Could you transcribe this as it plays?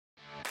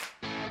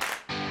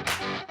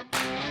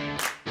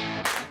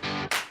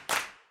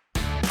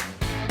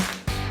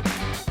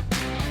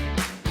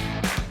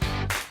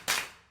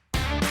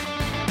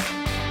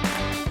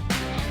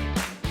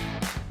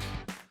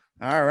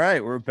All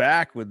right, we're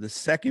back with the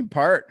second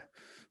part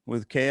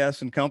with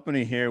Chaos and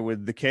Company here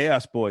with the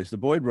Chaos Boys, the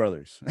Boyd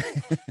brothers.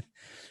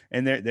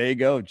 And there you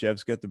go.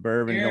 Jeff's got the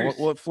bourbon. You know,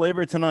 what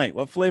flavor tonight?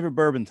 What flavor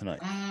bourbon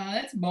tonight?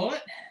 That's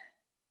Bullet.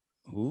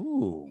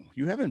 Ooh,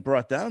 you haven't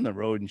brought that on the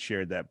road and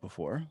shared that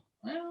before.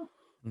 Well,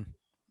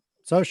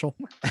 social.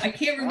 I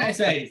can't remember. I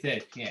said,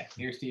 yeah.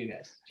 Here's to you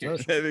guys.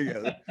 Cheers. There you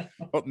go.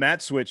 Oh,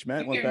 Matt switched.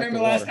 Matt went back to remember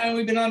the last time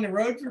we've been on the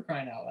road, for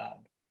crying out loud.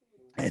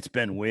 It's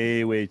been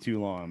way, way too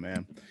long,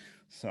 man.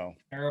 So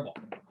terrible.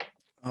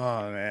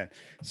 Oh man.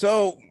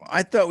 So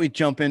I thought we'd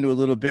jump into a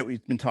little bit.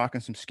 We've been talking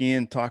some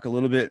skiing, talk a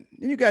little bit,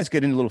 and you guys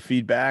get into a little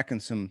feedback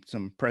and some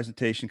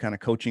presentation kind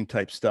of coaching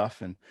type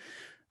stuff. And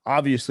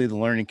obviously the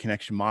learning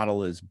connection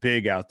model is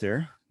big out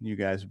there. You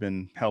guys have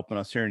been helping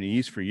us here in the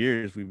East for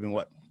years. We've been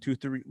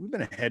we've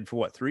been ahead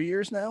for 3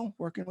 years now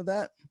working with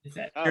that. Is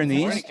that here in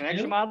the learning East?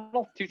 connection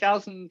model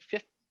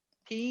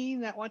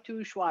 2015 that went to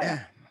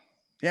Ushuaia.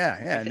 Yeah.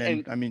 And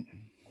then I mean,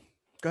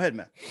 go ahead,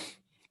 Matt.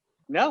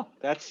 No,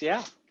 that's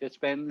it's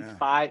been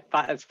five.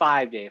 It's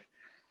 5, Dave.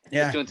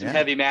 Yeah, just doing some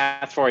heavy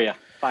math for you.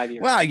 5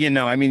 years. Well,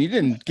 I mean, you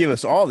didn't give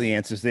us all the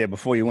answers there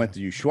before you went to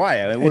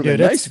Ushuaia. It would have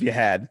been nice if you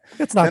had.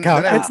 It's not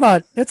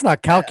it's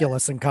not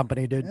calculus and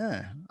company, dude.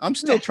 Yeah, I'm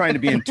still trying to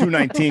be in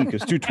 219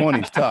 because 220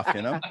 is tough,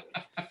 you know.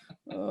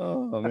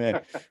 Oh man,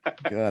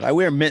 God, I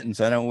wear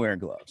mittens. I don't wear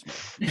gloves.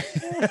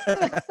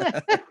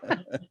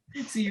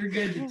 So you're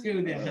good to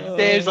 2 then. Huh?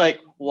 Dave's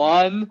like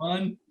 1,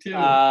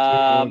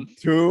 2,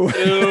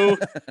 2.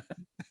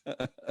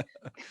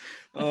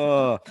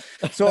 Oh,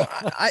 so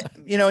I,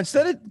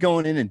 instead of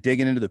going in and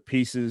digging into the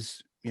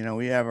pieces,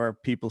 we have our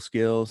people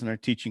skills and our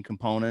teaching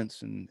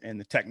components and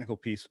the technical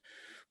piece.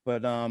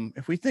 But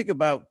if we think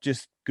about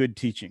just good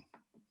teaching,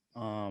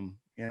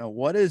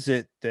 what is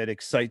it that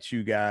excites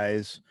you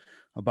guys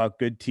about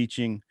good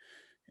teaching?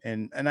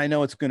 And I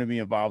know it's going to be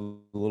involved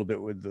a little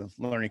bit with the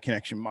learning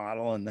connection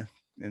model and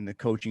the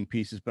coaching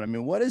pieces, but I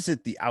mean, what is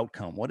it, the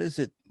outcome? What is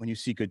it when you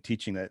see good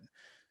teaching that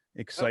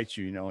excites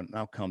you, an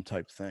outcome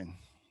type thing?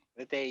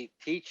 That they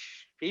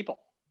teach people.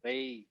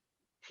 They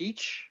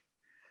teach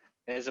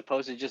as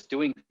opposed to just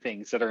doing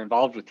things that are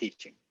involved with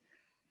teaching.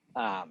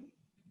 Does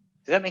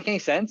that make any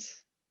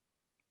sense?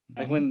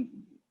 Like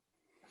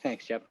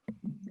thanks, Jeb.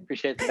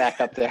 Appreciate the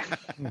backup there.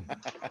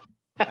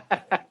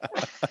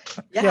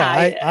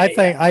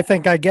 I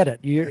think I get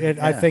it.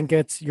 I think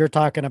you're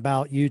talking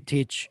about you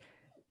teach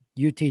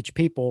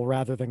people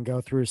rather than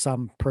go through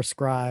some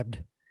prescribed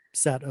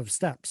set of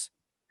steps.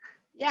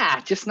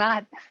 Yeah, just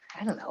not,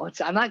 I don't know.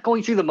 I'm not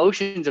going through the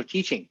motions of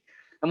teaching.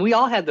 And we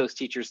all had those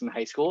teachers in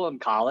high school and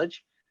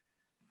college.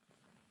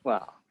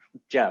 Well,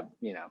 Jeb,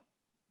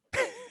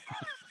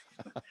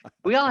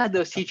 we all had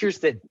those teachers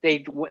that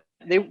they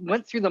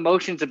went through the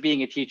motions of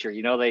being a teacher.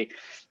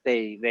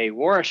 They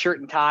wore a shirt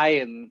and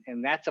tie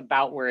and that's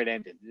about where it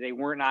ended. They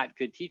were not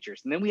good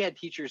teachers. And then we had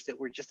teachers that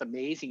were just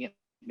amazing at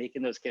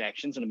making those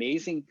connections and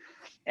amazing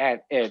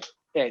at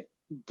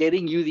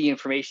getting you the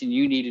information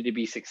you needed to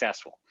be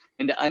successful.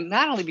 And to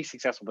not only be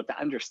successful, but to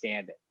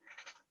understand it.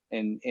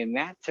 And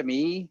that to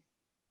me,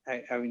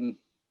 I mean,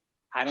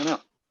 I don't know.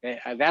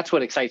 That's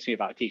what excites me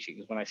about teaching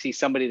is when I see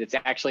somebody that's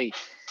actually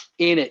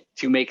in it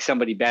to make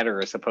somebody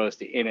better as opposed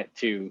to in it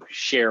to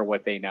share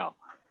what they know.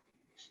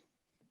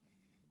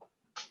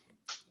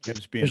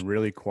 Just being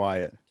really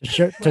quiet.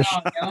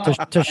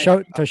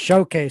 To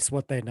showcase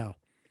what they know.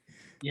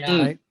 Yeah.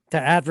 Right?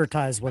 To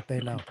advertise what they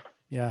know.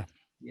 Yeah.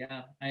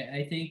 Yeah.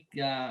 I think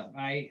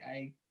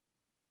I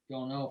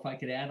don't know if I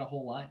could add a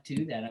whole lot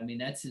to that. I mean,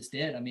 that's just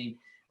it. I mean,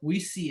 we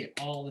see it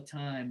all the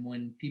time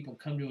when people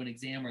come to an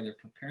exam or they're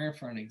preparing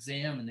for an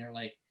exam and they're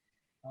like,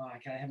 oh,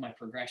 I gotta have my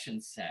progression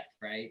set,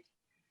 right?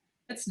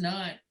 That's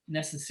not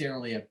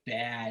necessarily a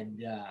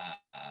bad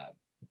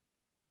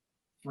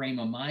frame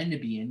of mind to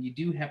be in. You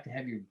do have to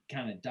have your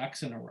kind of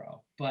ducks in a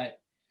row. But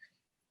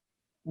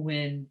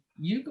when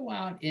you go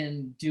out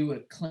and do a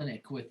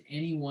clinic with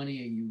any one of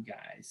you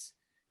guys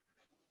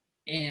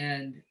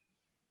and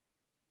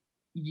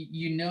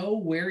you know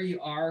where you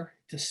are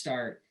to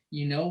start,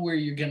 you know where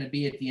you're going to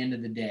be at the end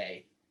of the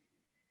day,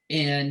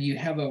 and you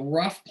have a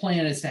rough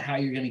plan as to how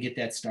you're going to get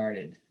that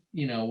started,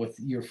 with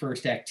your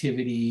first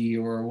activity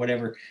or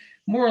whatever,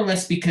 more or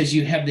less because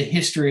you have the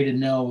history to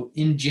know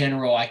in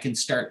general, I can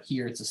start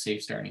here. It's a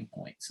safe starting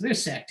point. So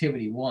there's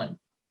activity 1.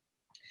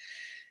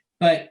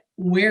 But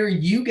where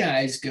you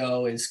guys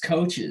go as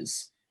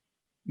coaches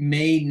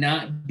may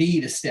not be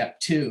to step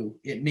 2.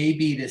 It may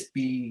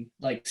be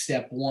like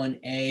step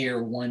 1A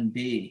or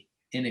 1B,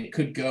 and it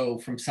could go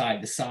from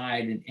side to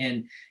side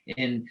and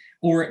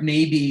or it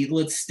may be,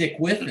 let's stick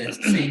with this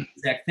same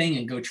exact thing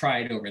and go try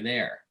it over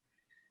there,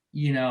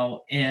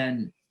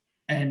 and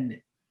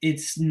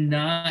it's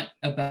not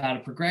about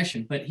a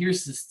progression. But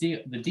here's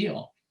the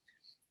deal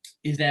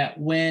is that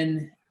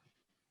when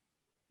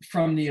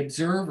from the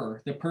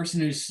observer, the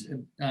person who's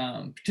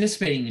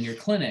participating in your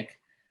clinic,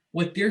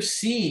 what they're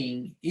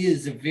seeing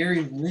is a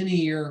very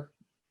linear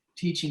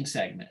teaching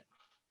segment.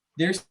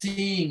 They're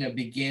seeing a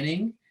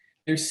beginning,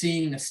 they're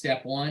seeing a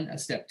step 1, a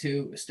step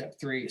 2, a step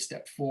 3, a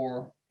step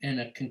 4, and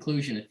a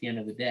conclusion at the end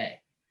of the day.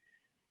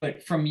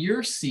 But from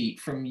your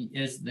seat,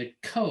 as the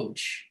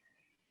coach,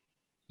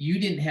 you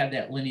didn't have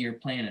that linear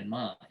plan in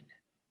mind,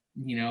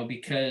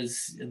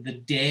 because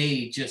the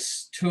day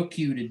just took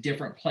you to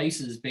different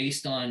places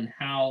based on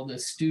how the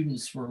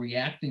students were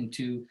reacting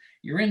to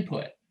your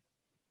input.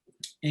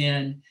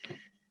 And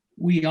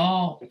we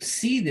all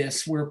see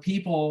this where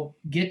people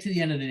get to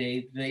the end of the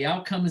day, the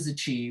outcome is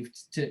achieved,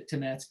 to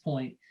Matt's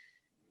point,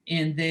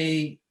 and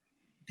they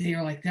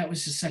are like, that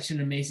was just such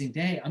an amazing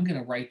day. I'm going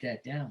to write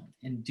that down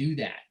and do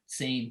that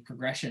same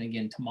progression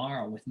again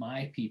tomorrow with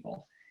my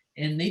people.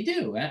 And they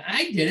do.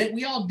 I did it.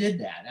 We all did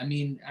that. I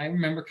mean, I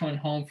remember coming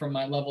home from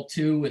my level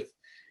 2 with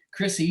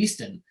Chris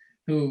Easton,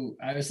 who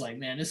I was like,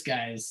 man, this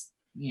guy's,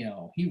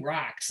 he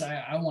rocks.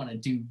 I want to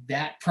do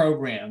that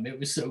program. It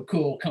was so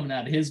cool coming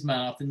out of his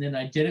mouth. And then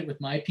I did it with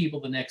my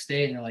people the next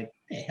day, and they're like, what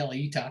the hell are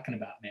you talking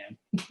about, man?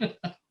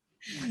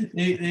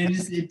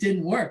 It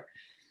didn't work.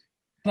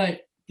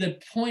 But the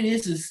point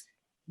is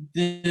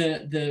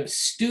the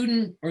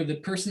student or the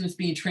person that's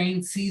being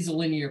trained sees a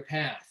linear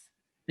path.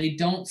 They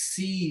don't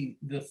see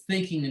the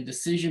thinking and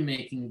decision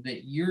making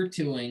that you're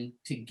doing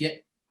to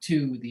get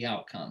to the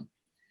outcome.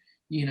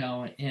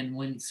 And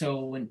when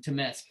to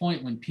Matt's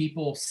point, when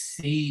people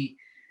see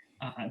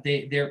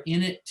they're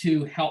in it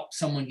to help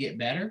someone get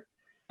better,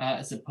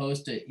 as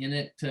opposed to in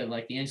it to,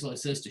 like Angelo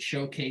says, to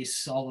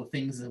showcase all the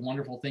things, the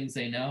wonderful things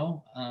they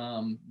know,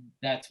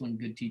 that's when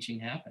good teaching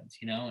happens,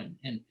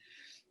 and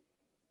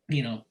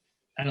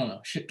I don't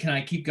know. Can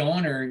I keep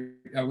going, or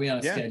are we on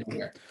a schedule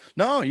here?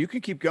 No, you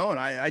can keep going.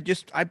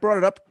 I brought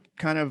it up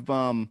kind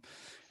of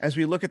as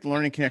we look at the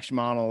learning connection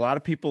model. A lot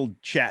of people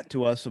chat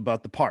to us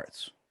about the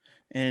parts,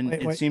 and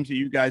it seems that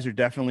you guys are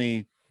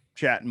definitely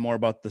chatting more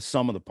about the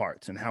sum of the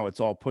parts and how it's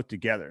all put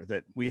together.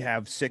 That we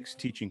have 6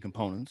 teaching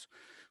components,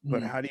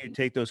 but how do you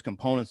take those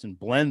components and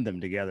blend them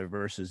together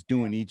versus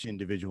doing each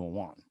individual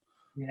one?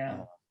 Yeah.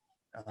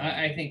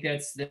 I think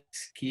that's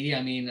key.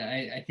 I mean,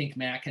 I think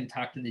Matt can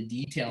talk to the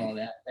detail of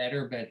that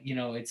better, but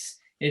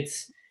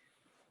it's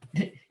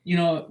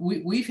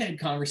we've had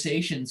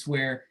conversations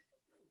where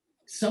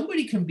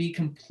somebody can be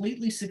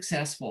completely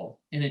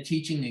successful in a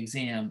teaching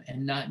exam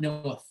and not know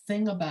a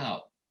thing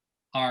about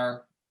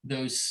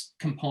those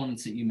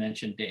components that you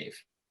mentioned, Dave.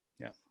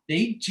 Yeah.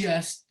 They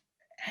just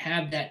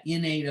have that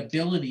innate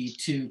ability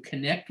to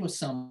connect with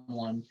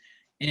someone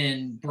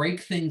and break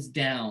things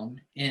down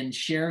and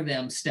share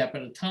them step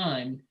at a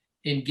time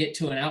and get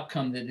to an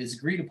outcome that is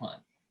agreed upon.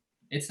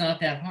 It's not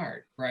that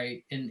hard,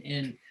 right?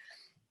 And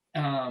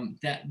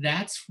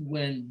that's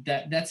when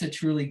that's a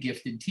truly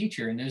gifted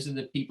teacher. And those are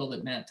the people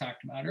that Matt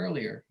talked about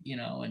earlier,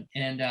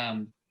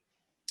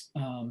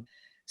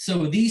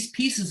 so these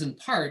pieces and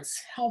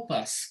parts help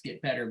us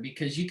get better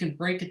because you can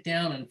break it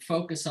down and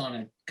focus on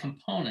a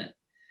component,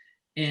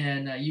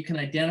 and you can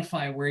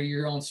identify where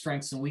your own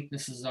strengths and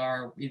weaknesses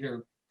are,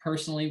 either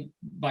personally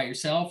by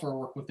yourself or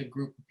work with a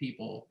group of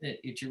people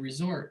at your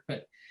resort.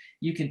 But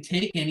you can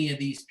take any of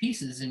these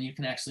pieces and you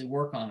can actually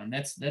work on them.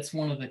 That's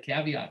one of the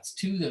caveats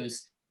to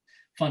those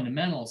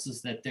fundamentals,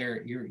 is that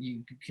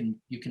you can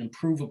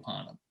improve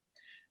upon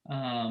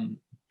them.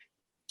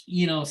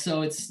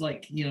 So it's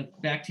like,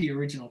 back to your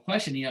original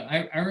question,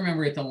 I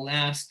remember at the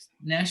last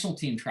national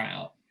team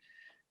tryout,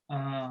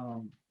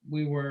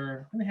 we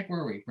were, where the heck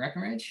were we?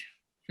 Breckenridge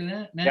for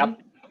that, Matt?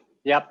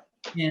 Yep.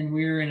 And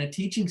we were in a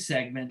teaching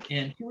segment,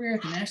 and here we are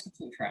at the national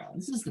team trial.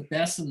 This is the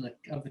best of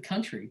the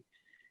country.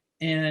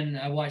 And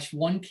I watched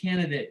one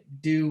candidate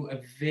do a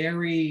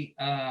very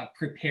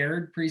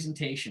prepared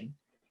presentation,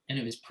 and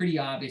it was pretty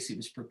obvious it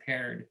was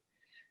prepared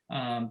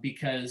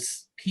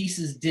because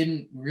pieces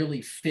didn't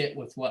really fit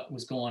with what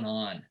was going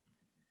on.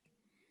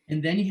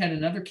 And then you had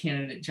another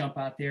candidate jump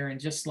out there and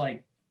just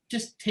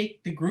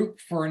take the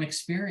group for an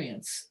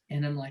experience.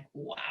 And I'm like,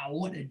 wow,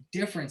 what a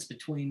difference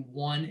between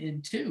 1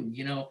 and 2.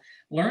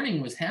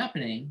 Learning was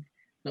happening,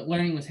 but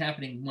learning was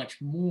happening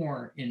much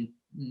more in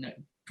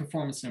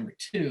performance number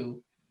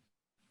 2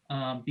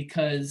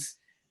 because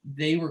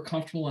they were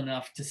comfortable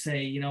enough to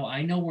say,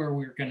 I know where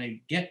we're going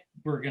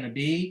to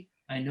be.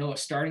 I know a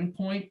starting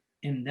point,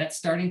 and that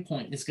starting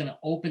point is going to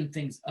open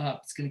things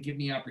up. It's going to give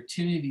me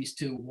opportunities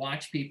to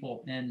watch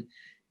people and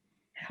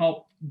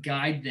help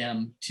guide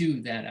them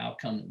to that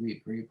outcome that we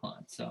agree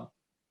upon. So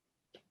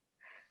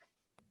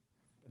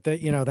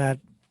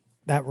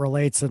that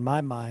relates in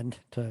my mind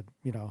to,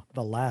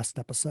 the last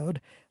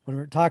episode when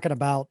we were talking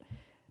about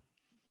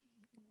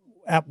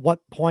at what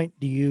point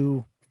do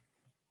you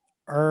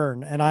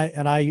earn, and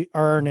I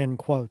earn in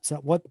quotes,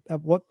 at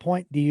what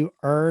point do you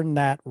earn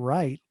that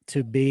right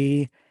to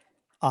be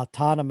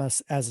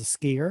autonomous as a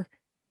skier,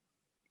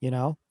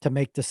 to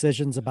make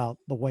decisions about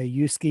the way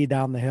you ski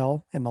down the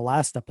hill in the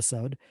last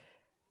episode,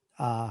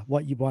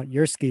 what you want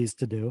your skis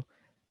to do.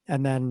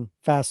 And then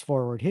fast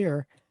forward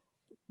here,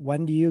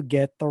 when do you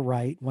get the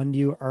right, when do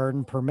you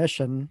earn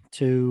permission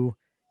to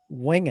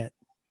wing it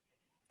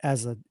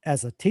as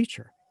a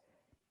teacher,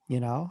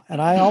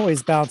 and I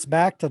always bounce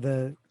back to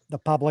the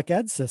public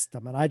ed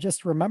system. And I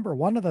just remember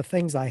one of the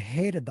things I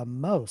hated the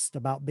most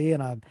about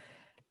being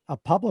a a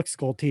public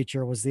school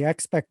teacher was the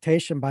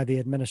expectation by the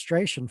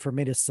administration for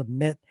me to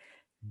submit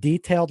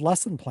detailed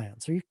lesson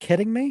plans. Are you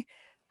kidding me?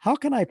 How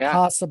can I Yeah.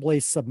 possibly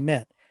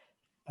submit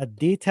a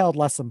detailed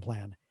lesson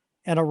plan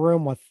in a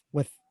room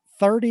with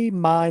 30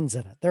 minds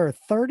in it? There are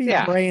 30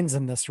 Yeah. brains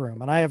in this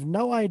room, and I have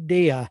no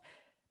idea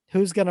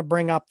who's going to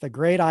bring up the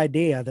great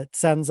idea that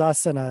sends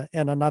us in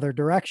another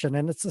direction.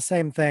 And it's the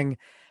same thing.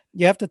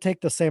 You have to take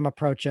the same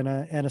approach in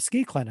a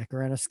ski clinic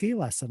or in a ski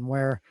lesson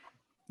where,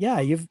 yeah,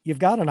 you've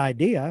got an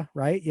idea,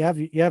 right? You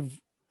have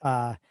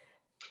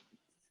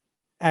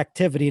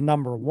activity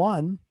number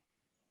one,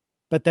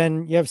 but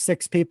then you have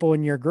 6 people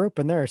in your group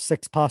and there are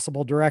 6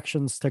 possible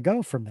directions to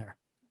go from there,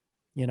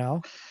 you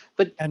know?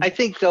 But And I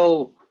think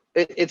though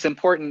it's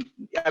important.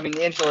 I mean,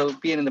 Angelo,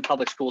 being in the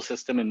public school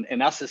system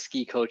and us as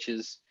ski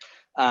coaches,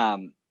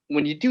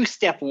 when you do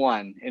step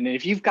one, and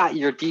if you've got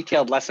your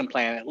detailed lesson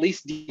plan, at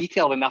least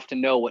detailed enough to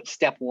know what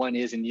step one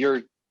is in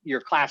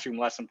your classroom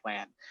lesson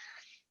plan,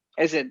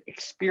 as an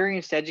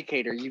experienced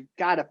educator, you've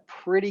got a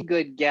pretty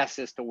good guess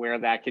as to where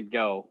that could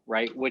go,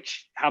 right?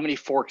 How many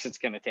forks it's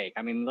going to take.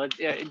 I mean, let's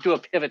do a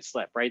pivot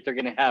slip, right? They're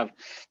going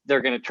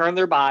to turn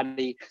their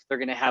body. They're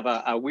going to have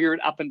a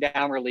weird up and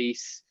down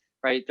release,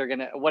 right? They're going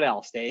to, what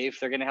else, Dave?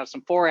 They're going to have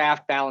some fore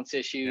aft balance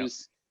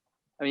issues.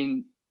 Yep. I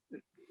mean,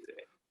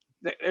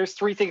 there's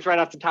 3 things right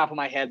off the top of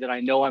my head that I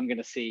know I'm going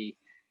to see.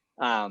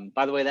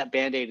 By the way, that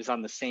Band-Aid is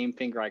on the same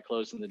finger I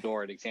closed in the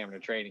door at examiner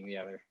training the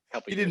other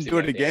couple He years didn't do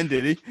it ago, again,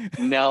 Dave. did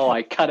he? No,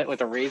 I cut it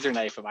with a razor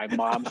knife at my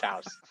mom's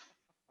house.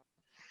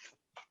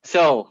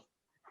 So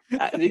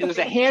there's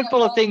a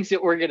handful of things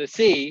that we're going to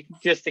see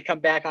just to come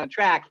back on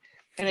track.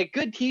 And a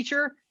good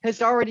teacher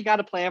has already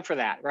got a plan for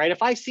that, right?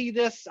 If I see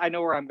this, I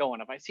know where I'm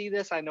going. If I see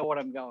this, I know what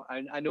I'm going.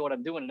 I know what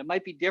I'm doing. And it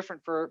might be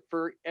different for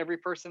every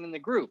person in the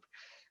group.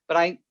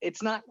 But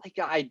it's not like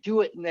I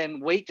do it and then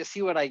wait to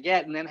see what I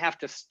get and then have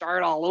to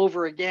start all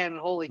over again.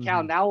 Holy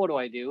cow, now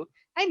what do?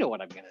 I know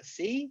what I'm going to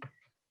see.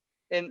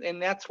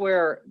 And that's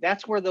where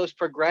those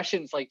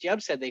progressions, like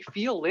Jeb said, they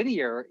feel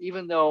linear,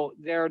 even though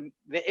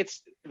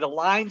it's the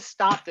line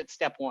stopped at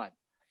step one.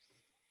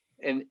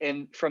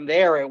 And from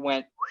there it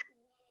went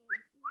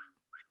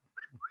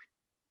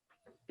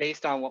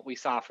based on what we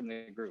saw from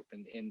the group.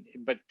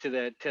 But to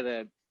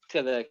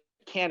the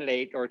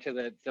candidate or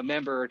to the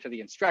member or to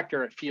the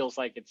instructor, it feels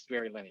like it's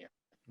very linear.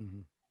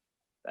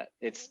 But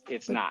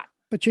it's not.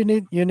 But you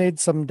need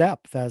some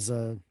depth as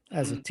a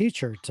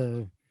teacher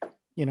to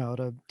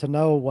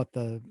know what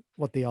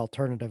the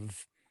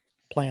alternative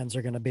plans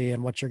are going to be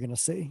and what you're going to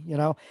see,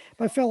 But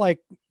I feel like,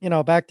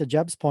 back to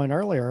Jeb's point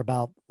earlier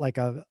about like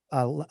a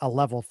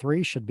level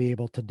 3 should be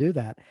able to do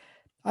that.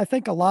 I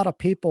think a lot of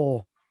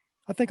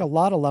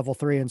level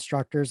 3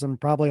 instructors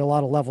and probably a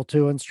lot of level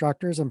 2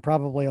 instructors and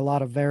probably a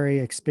lot of very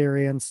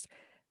experienced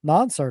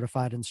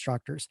non-certified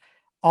instructors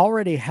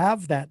already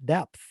have that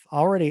depth,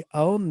 already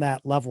own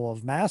that level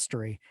of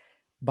mastery.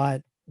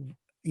 But,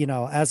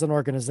 as an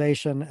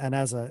organization and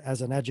as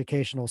an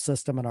educational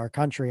system in our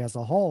country as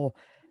a whole,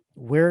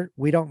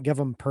 we don't give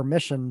them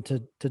permission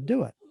to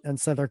do it. And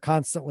so they're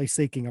constantly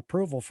seeking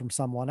approval from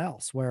someone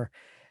else, where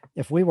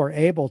if we were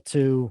able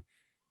to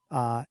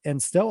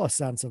instill a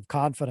sense of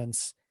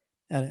confidence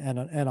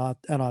and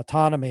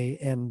autonomy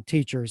in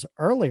teachers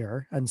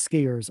earlier and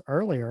skiers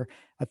earlier,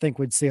 I think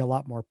we'd see a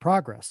lot more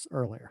progress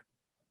earlier.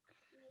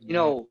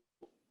 To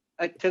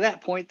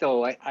that point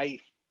though,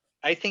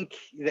 I think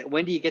that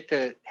when do you get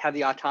to have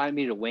the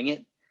autonomy to wing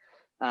it?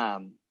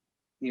 When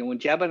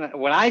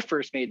I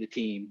first made the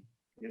team,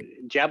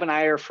 Jeb and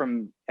I are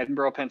from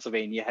Edinburgh,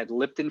 Pennsylvania. You had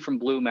Lipton from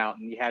Blue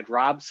Mountain. You had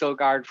Rob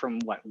Sogard from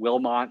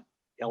Wilmot,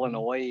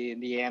 Illinois,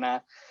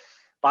 Indiana.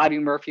 Bobby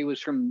Murphy was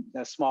from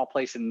a small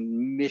place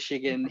in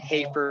Michigan.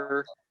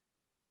 Hafer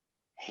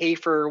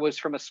was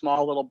from a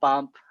small little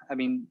bump. I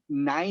mean,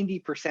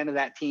 90% of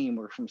that team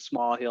were from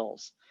small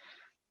hills.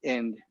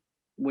 And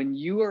when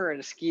you are in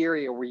a ski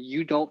area where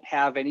you don't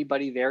have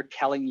anybody there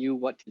telling you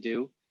what to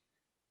do,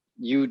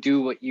 you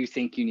do what you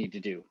think you need to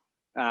do.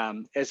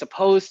 As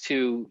opposed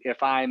to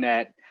if I'm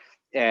at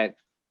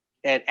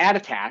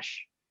Attitash,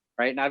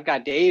 right? And I've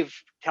got Dave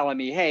telling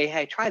me,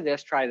 hey, try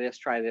this.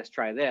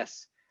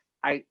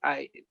 I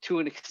to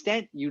an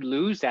extent you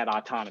lose that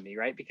autonomy,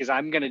 right? Because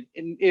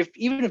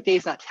even if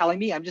Dave's not telling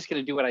me, I'm just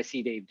gonna do what I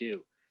see Dave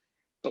do.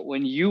 But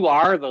when you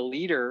are the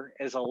leader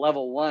as a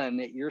level 1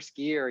 at your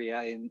ski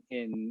area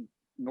in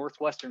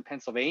northwestern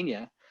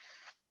Pennsylvania,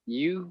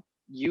 you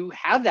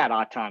have that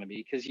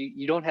autonomy because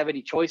you don't have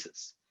any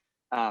choices.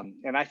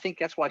 And I think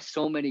that's why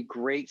so many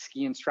great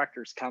ski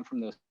instructors come from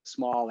those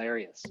small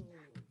areas,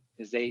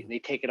 is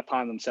they take it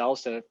upon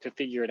themselves to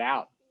figure it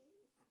out.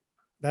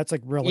 That's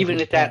like really even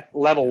good at that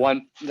point. level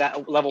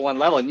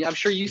one, and I'm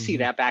sure you see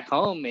that back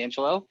home,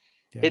 Angelo.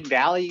 Hidden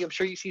Valley, I'm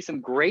sure you see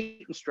some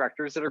great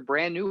instructors that are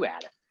brand new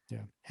at it.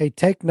 Yeah. Hey,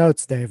 take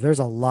notes, Dave. There's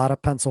a lot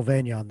of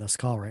Pennsylvania on this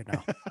call right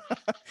now.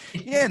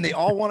 Yeah, and they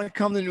all want to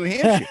come to New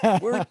Hampshire.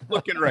 We're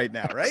looking right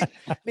now, right?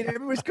 I mean,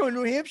 everybody's coming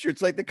to New Hampshire.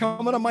 It's like they're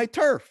coming on my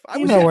turf.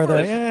 You know where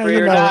their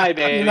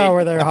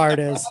heart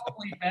is.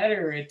 Probably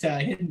better at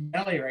Hidden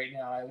Valley right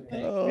now, I would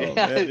think. Oh,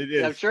 man, it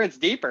is. I'm sure it's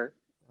deeper.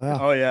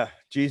 Wow. Oh yeah,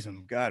 geez,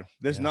 God,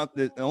 there's Yeah. not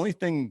the only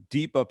thing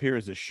deep up here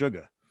is the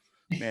sugar.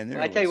 Man,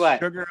 there I tell you was what.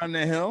 sugar on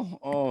the hill.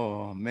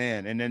 Oh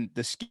man, and then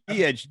the ski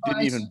edge Oh,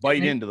 didn't I even see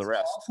bite you're into the making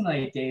rest. small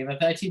tonight, Dave. I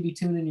thought you'd be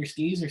tuning your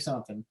skis or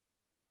something.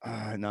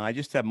 No, I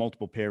just have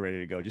multiple pair ready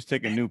to go. Just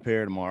take a new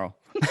pair tomorrow.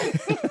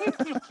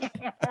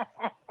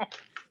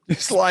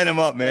 Just line them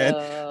up, man.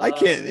 I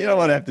can't. You don't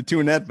want to have to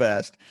tune that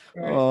fast.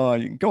 Right. Oh,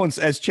 you can go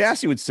as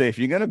Chassis would say, if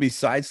you're going to be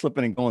side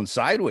slipping and going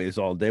sideways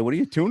all day, what are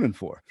you tuning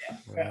for?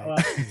 Right. Well,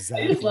 I just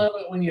Exactly. love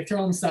it when you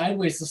throw them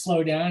sideways to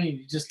slow down and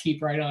you just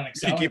keep right on You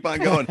accelerating. keep on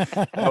going.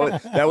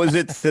 That was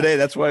it today.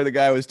 That's why the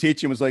guy I was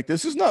teaching was like,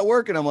 "This is not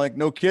working." I'm like,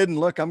 "No kidding.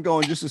 Look, I'm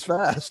going just as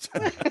fast."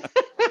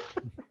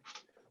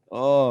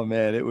 Oh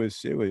man, it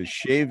was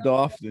shaved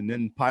off and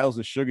then piles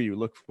of sugar you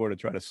look for to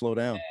try to slow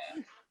down.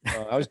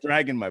 I was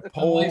dragging my My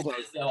pole. wife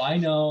says, though, I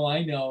know,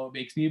 it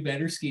makes me a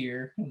better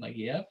skier. I'm like,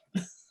 yep.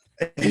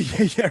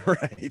 Yeah,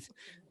 right.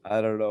 I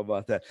don't know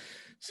about that.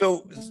 So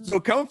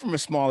coming from a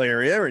small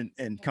area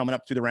and coming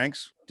up through the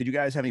ranks, did you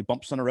guys have any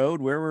bumps on the road?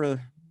 Where were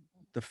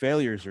the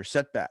failures or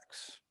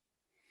setbacks?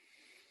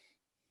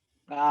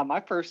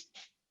 My first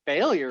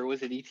failure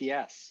was at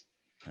ETS.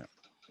 Yeah.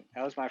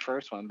 That was my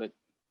first one, but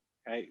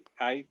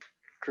I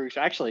cruised.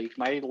 Actually,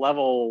 my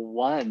level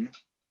 1,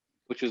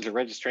 which was a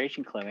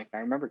registration clinic. I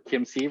remember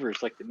Kim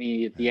Sievers looked at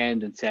me at the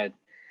end and said,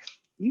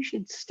 "You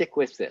should stick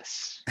with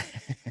this."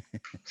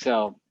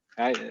 So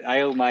I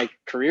owe my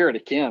career to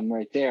Kim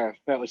right there.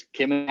 That was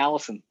Kim and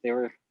Allison. They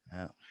were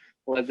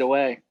led the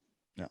way.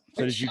 No.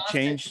 So did you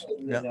change?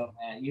 Yeah. Though,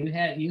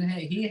 Matt,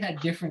 he had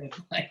different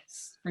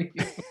advice for you.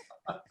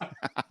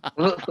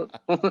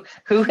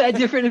 Who had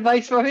different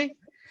advice for me?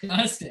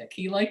 Gnostic.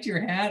 He liked your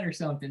hat or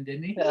something,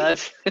 didn't he?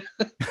 That's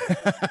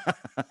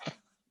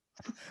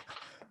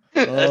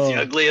the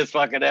ugliest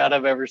fucking hat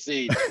I've ever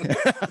seen.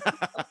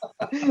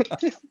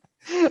 Yes,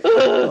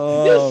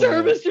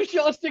 sir, man. Mr.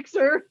 Shostak,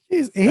 sir.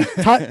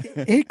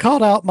 He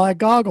called out my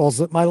goggles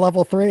at my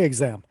level 3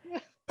 exam.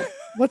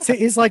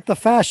 He's like the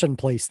fashion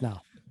police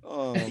now.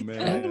 Oh Totally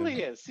man.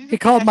 is. He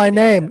called my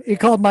name. He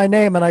called my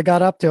name and I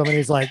got up to him and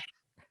he's like,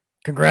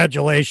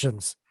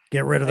 "Congratulations.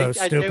 Get rid of those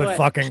I tell you stupid what.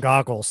 fucking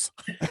goggles."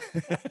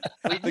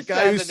 The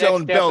guy who's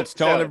selling belts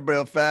telling everybody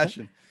about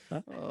fashion.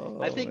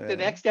 I think the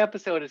next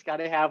episode has got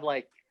to have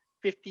like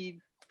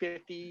 50,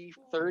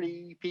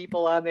 30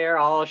 people on there,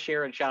 all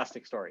sharing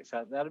Shostak stories.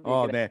 That'd be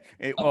good. Man.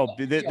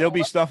 There'll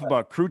be stuff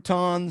about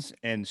croutons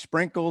and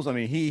sprinkles. I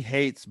mean, he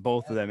hates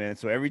both of them, man.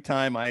 So every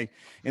time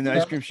in the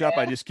ice cream shop,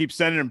 I just keep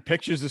sending him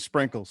pictures of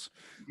sprinkles.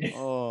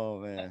 Oh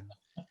man.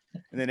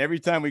 And then every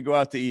time we go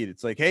out to eat,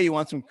 it's like, "Hey, you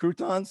want some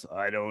croutons?"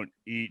 "I don't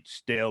eat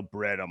stale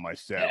bread on my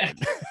salad."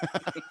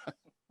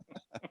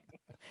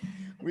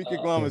 We could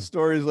go on with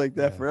stories like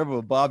that forever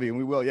with Bobby, and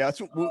we will. Yeah,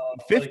 it's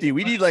 50.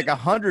 We need like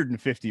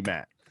 150,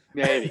 Matt.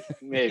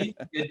 Maybe.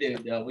 Good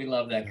dude, though. We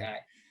love that guy.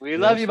 We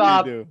love you,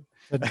 Bob.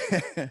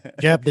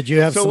 Jeb, did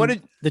you have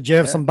did you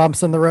have some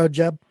bumps in the road,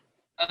 Jeb?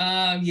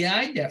 Yeah,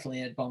 I definitely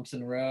had bumps in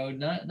the road.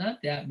 Not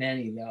that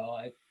many though.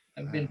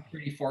 I've been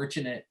pretty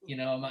fortunate. You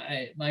know,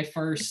 my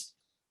first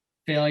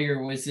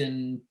failure was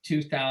in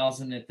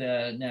 2000 at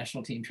the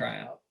national team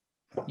tryout.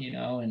 You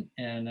know,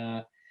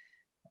 and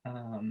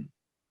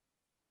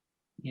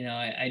you know,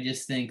 I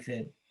just think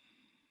that,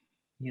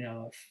 you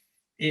know,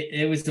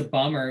 it was a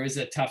bummer. It was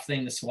a tough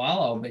thing to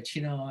swallow, but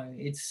you know,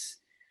 it's,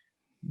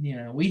 you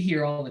know, we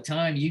hear all the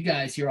time, you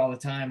guys hear all the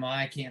time, "Oh,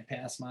 I can't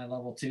pass my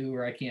level 2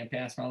 or I can't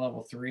pass my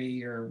level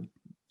 3 or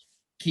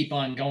keep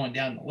on going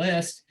down the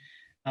list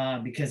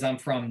because I'm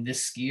from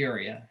this ski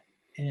area."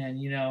 And,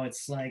 you know,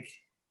 it's like,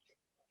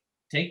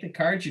 take the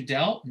cards you're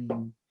dealt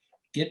and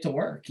get to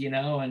work, you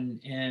know, and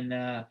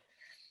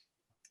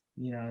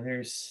you know,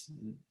 there's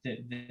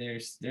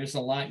a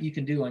lot you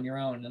can do on your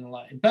own and a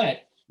lot,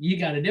 but you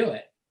got to do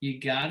it. You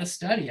got to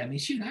study. I mean,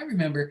 shoot, I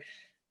remember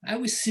I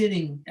was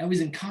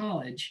in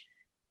college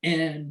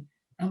and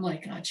I'm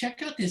like, "Oh,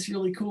 check out this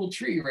really cool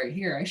tree right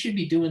here. I should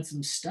be doing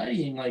some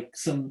studying, like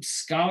some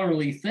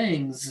scholarly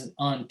things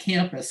on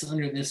campus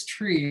under this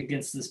tree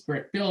against this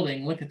brick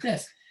building. Look at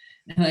this."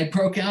 And I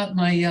broke out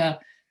my,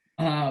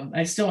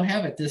 I still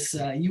have it, this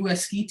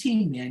US ski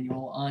team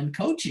manual on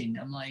coaching.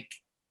 I'm like,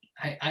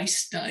 I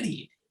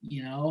studied,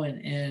 you know,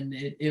 and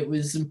it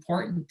was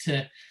important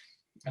to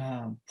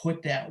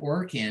put that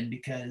work in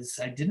because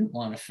I didn't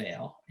want to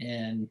fail.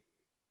 And,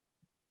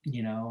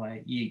 you know,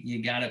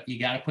 you gotta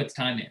put the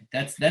time in.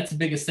 That's the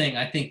biggest thing.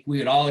 I think we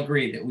would all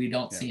agree that we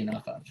don't see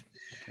enough of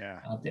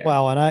out there.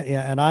 Well,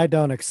 and I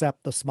don't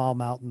accept the small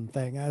mountain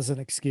thing as an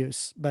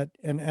excuse, but,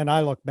 and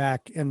I look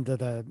back into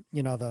the,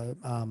 you know,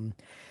 the,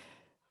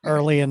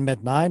 early and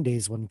mid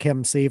 90s when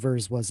Kim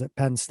Sievers was at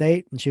Penn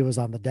State and she was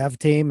on the dev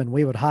team and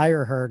we would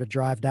hire her to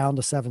drive down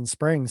to Seven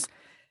Springs.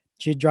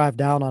 She'd drive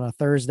down on a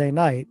Thursday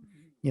night,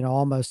 you know,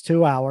 almost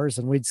 2 hours,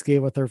 and we'd ski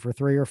with her for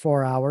 3 or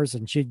 4 hours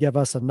and she'd give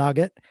us a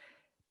nugget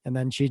and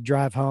then she'd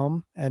drive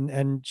home.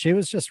 And she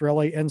was just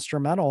really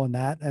instrumental in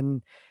that.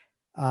 And,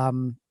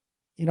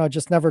 you know,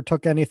 just never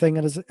took anything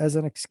as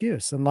an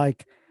excuse. And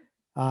like,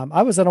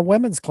 I was in a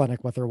women's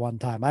clinic with her one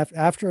time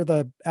after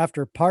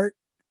part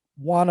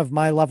one of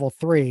my level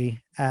 3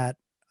 at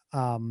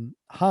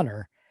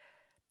Hunter,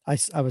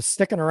 I was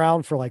sticking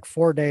around for like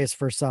 4 days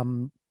for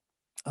some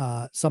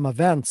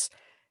events,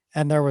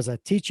 and there was a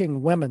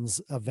teaching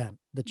women's event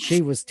that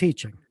she was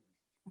teaching.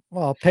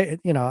 Well,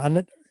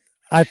 and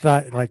I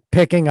thought like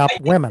picking up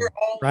women,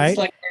 It's right?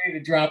 like ready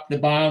to drop the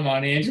bomb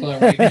on Angela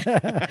right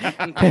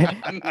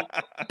now.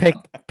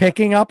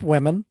 Picking up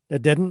women.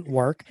 It didn't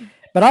work.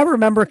 But I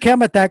remember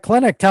Kim at that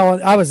clinic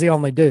telling, I was the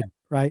only dude,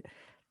 right?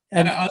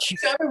 And And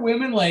these other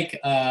women like,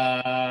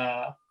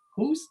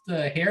 who's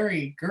the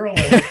hairy girl?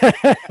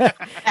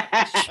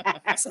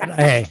 said,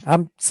 hey,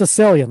 I'm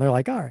Sicilian. They're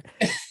like, all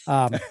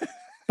right.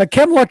 But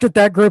Kim looked at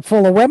that group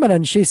full of women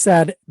and she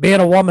said,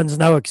 being a woman's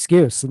no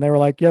excuse. And they were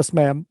like, yes,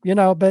 ma'am.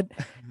 But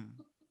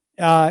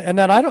and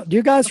then do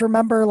you guys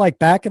remember like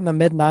back in the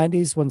mid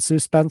 90s when Sue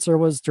Spencer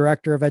was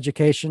director of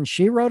education,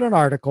 she wrote an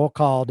article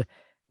called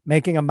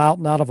Making a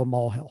Mountain Out of a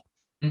Molehill.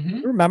 Mm-hmm.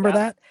 You remember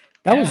that?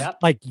 That was Yep.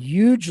 like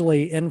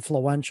hugely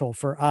influential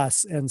for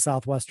us in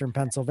Southwestern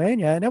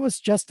Pennsylvania. And it was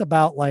just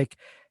about like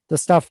the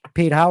stuff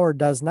Pete Howard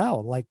does now,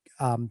 like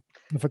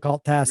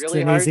difficult tasks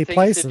Really in hard easy things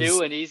places. to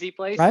do in easy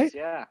places. Right?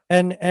 Yeah.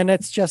 And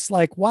it's just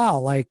like, wow,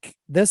 like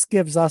this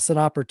gives us an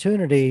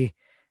opportunity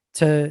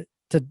to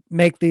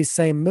make these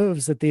same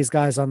moves that these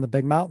guys on the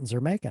big mountains are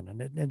making.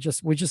 And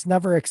we just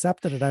never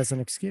accepted it as an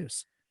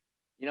excuse.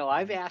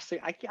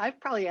 I've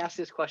probably asked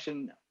this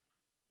question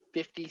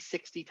 50,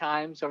 60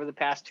 times over the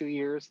past 2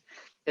 years.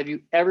 Have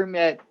you ever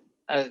met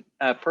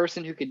a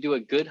person who could do a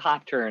good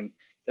hop turn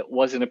that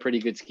wasn't a pretty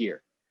good skier?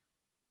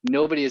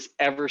 Nobody has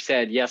ever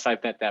said, yes,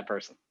 I've met that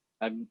person.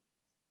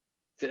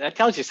 That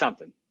tells you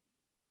something.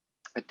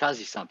 It tells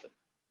you something.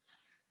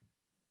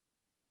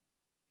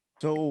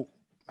 So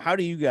how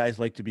do you guys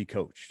like to be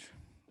coached?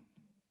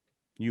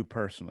 You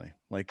personally,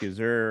 like, is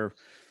there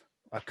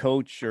a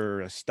coach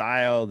or a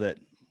style that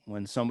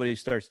when somebody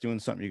starts doing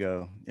something, you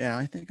go, yeah,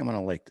 I think I'm going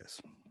to like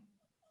this?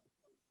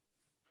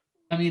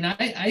 I mean,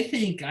 I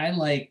think I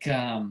like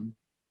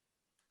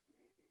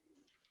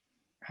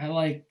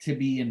to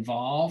be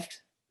involved.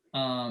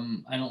 I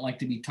don't like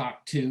to be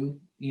talked to,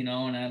 and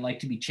I like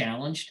to be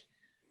challenged.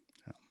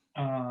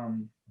 I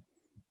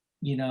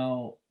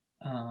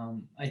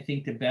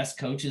think the best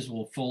coaches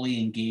will fully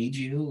engage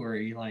you, or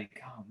you're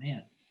like, oh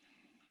man,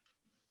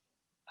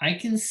 I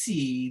can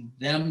see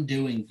them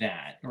doing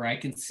that, or I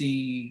can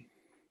see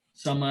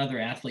some other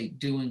athlete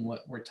doing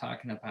what we're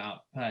talking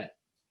about, but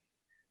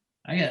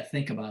I got to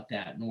think about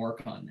that and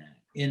work on that.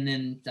 And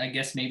then I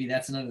guess maybe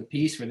that's another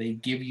piece where they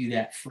give you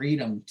that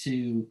freedom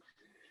to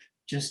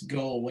just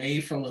go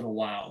away for a little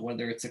while,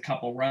 whether it's a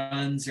couple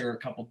runs or a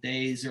couple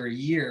days or a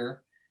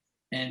year,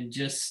 and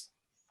just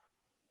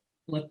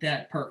let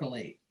that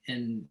percolate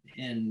and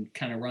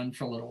kind of run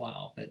for a little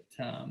while. But,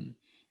 I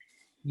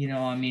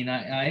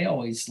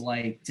always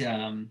liked,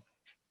 I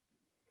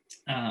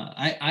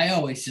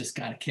always just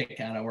got a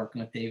kick out of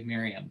working with Dave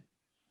Merriam.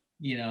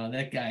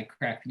 That guy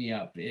cracked me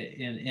up,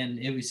 and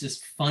it was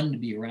just fun to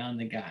be around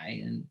the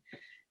guy.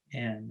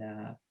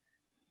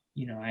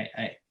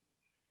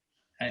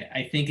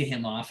 I think of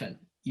him often,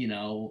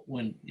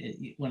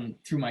 when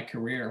through my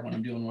career, when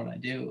I'm doing what I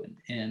do,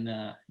 and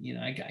I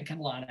got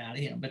a lot out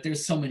of him, but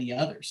there's so many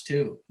others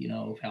too,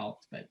 who've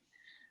helped, but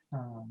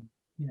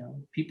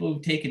people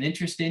who've taken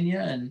interest in you,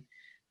 and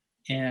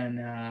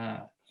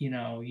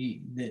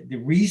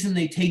the reason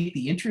they take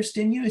the interest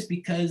in you is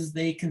because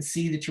they can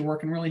see that you're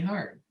working really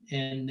hard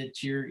and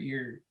that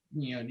you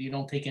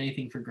don't take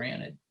anything for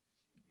granted.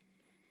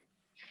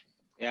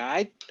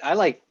 Yeah,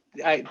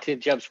 to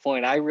Jeb's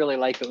point, I really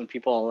like it when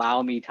people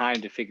allow me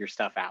time to figure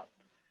stuff out.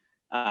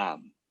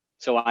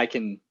 So I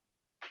can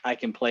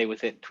play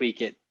with it,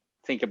 tweak it,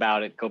 think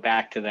about it, go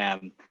back to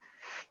them.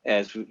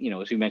 As we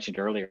mentioned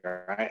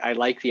earlier, I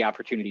like the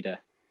opportunity to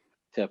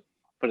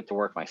put it to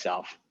work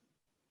myself.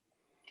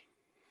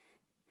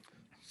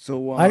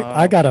 So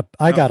I got a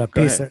ahead.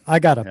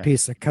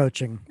 piece of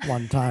coaching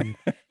one time.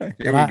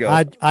 Here we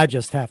go. I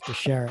just have to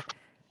share it.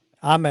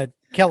 I'm at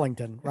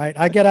Killington, right?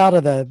 I get out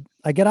of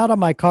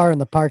my car in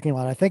the parking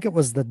lot. I think it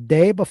was the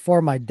day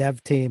before my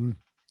dev team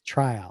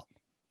tryout.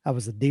 I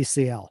was a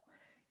DCL,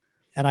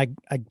 and I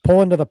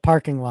pull into the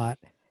parking lot,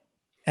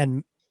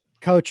 and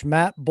Coach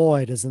Matt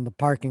Boyd is in the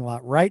parking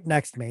lot right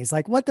next to me. He's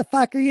like, "What the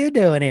fuck are you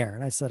doing here?"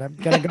 And I said, "I'm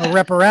gonna go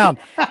rip around."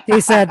 He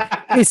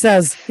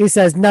says,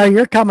 "No,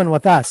 you're coming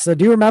with us." So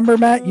do you remember,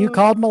 Matt? You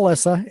called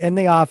Melissa in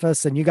the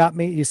office and you got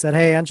me. You said,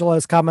 "Hey,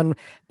 Angelo's coming."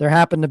 There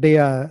happened to be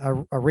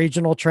a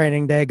regional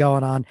training day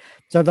going on.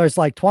 So there's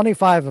like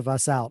 25 of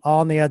us out,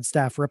 all on the ed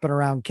staff ripping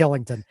around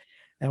Killington.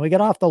 And we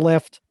get off the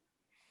lift.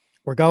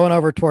 We're going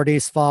over toward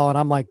East Fall, and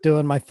I'm like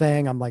doing my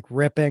thing. I'm like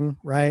ripping,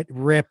 right?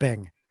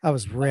 Ripping. I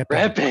was ripping.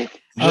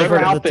 Over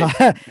to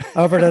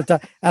the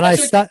top, and I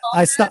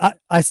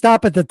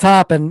stop at the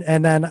top,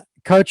 and then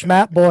Coach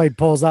Matt Boyd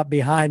pulls up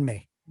behind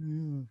me,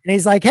 and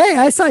he's like, "Hey,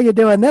 I saw you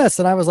doing this,"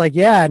 and I was like,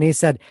 "Yeah," and he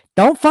said,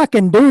 "Don't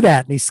fucking do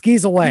that," and he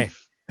skis away.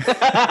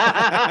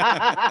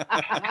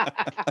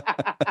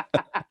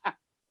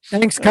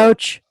 Thanks,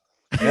 Coach.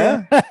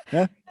 Yeah.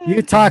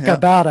 You talk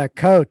about a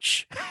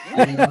coach.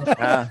 You know?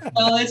 Ah.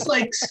 Well, it's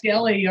like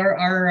Skelly,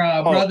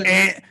 our brother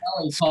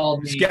Skelly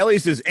called me. Skelly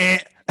says,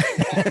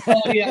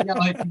 Oh yeah, no,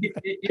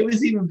 it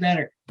was even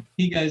better.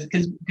 He goes,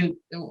 because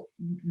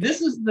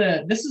this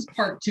is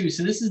part 2.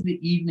 So this is the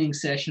evening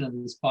session of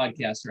this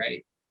podcast,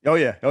 right? Oh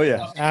yeah.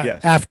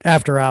 Yes.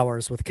 After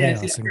hours with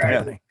Yes, chaos and right.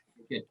 company.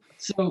 Okay.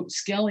 So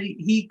Skelly,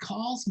 he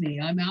calls me.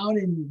 I'm out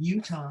in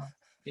Utah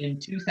in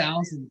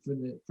 2000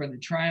 for the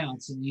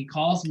tryouts, and he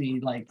calls me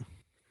like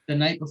the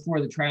night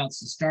before the tryouts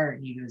to start,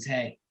 and he goes,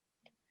 "Hey,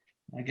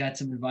 I got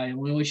some advice.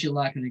 We wish you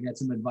luck, and I got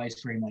some advice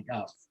for you." I'm like,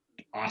 "Oh,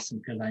 awesome,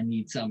 because I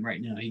need some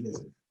right now." He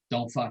goes,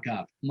 "Don't fuck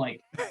up." I'm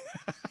like,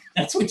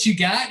 "That's what you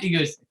got?" He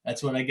goes,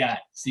 "That's what I got.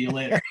 See you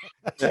later."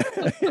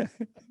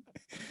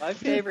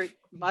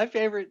 My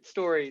favorite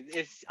story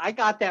is I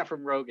got that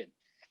from Rogan.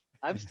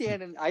 I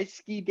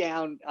skied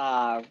down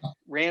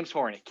Ram's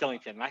Horn at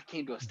Killington, and I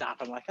came to a stop.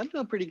 I'm like, I'm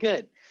doing pretty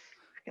good.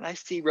 And I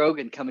see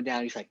Rogan coming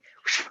down. He's like,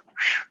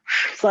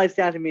 slides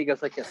down to me. He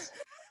goes like this.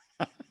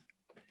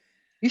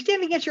 You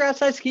standing against your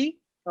outside ski?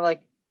 I'm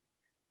like,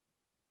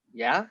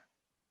 yeah.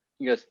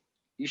 He goes,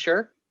 you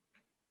sure?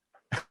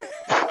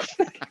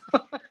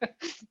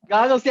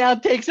 Goggles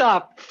down, takes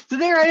off. So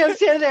there I am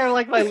standing there,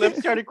 like my lips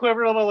started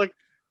quivering. I'm like,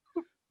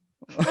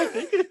 I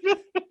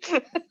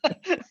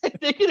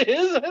think it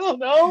is. I don't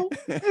know.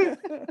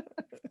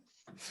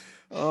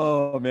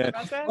 Oh man.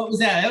 What was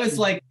that? That was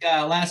like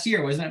last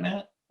year, wasn't it,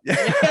 Matt?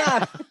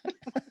 Yeah.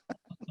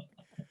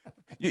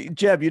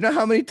 Jeb, you know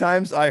how many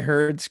times I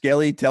heard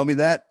Skelly tell me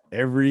that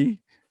every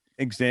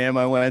exam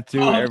I went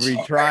to, every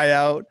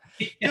tryout?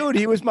 Yeah. Dude,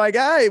 he was my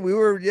guy. We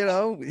were,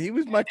 he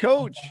was my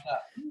coach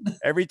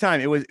every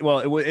time. It was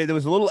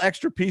a little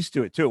extra piece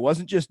to it too. It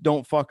wasn't just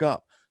don't fuck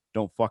up,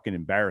 don't fucking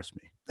embarrass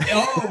me.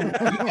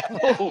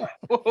 Oh,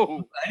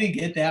 I didn't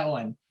get that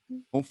one.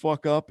 Don't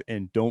fuck up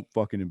and don't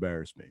fucking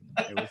embarrass me.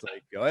 It was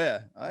like, oh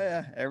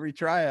yeah, every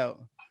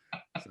tryout.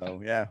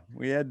 So yeah,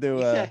 we had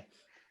to.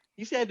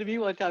 He said to me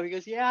one time, he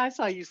goes, "Yeah, I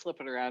saw you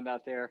slipping around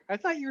out there. I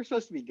thought you were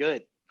supposed to be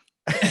good."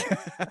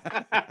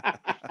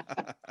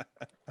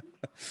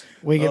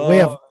 We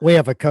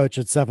have a coach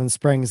at Seven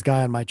Springs,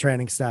 guy on my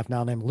training staff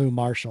now named Lou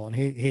Marshall, and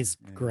he's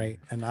great.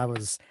 And I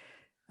was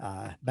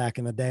back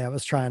in the day, I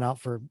was trying out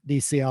for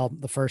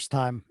DCL the first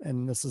time,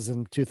 and this is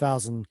in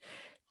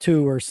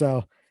 2002 or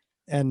so.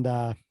 And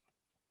I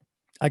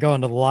go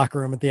into the locker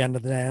room at the end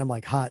of the day. I'm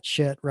like hot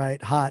shit,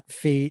 right? Hot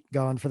feet,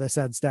 going for this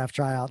ed staff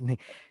tryout. And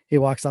he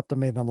walks up to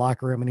me in the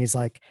locker room and he's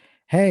like,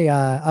 "Hey,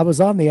 I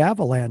was on the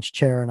avalanche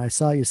chair and I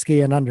saw you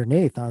skiing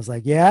underneath." I was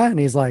like, "Yeah." And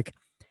he's like,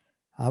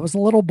 "I was a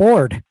little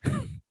bored."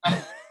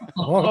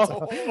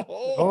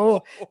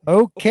 Oh,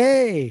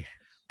 okay.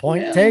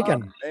 Point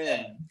taken.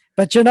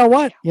 But you know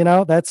what?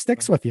 That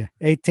sticks with you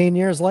 18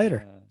 years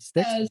later.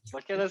 Sticks.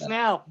 Look at us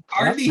now.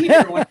 Hard to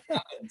hear when it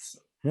happens.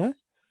 Yeah.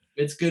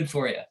 It's good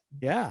for you.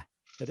 Yeah,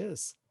 it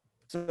is.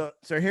 So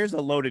here's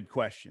a loaded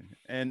question,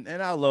 and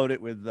I'll load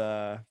it with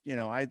I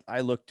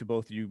look to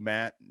both you,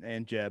 Matt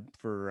and Jeb,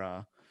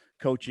 for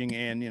coaching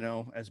and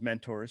as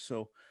mentors.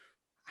 So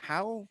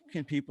how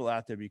can people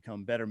out there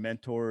become better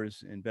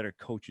mentors and better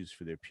coaches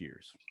for their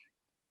peers?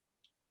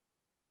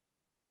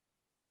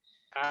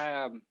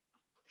 I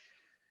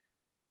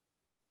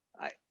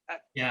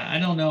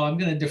don't know. I'm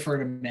going to defer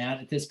to Matt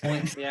at this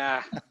point.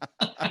 Yeah.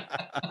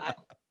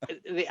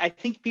 I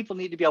think people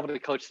need to be able to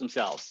coach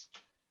themselves.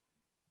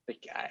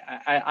 Like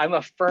I'm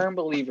a firm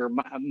believer.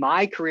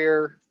 My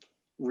career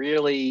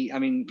really,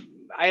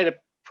 I had a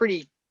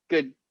pretty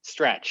good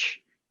stretch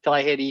till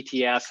I hit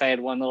ETS. I had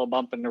one little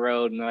bump in the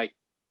road and then I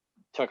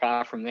took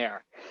off from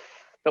there.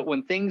 But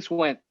when things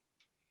went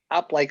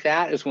up like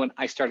that is when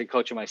I started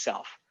coaching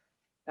myself.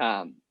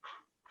 And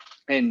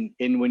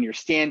when you're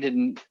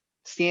standing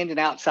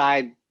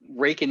outside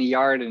raking a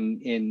yard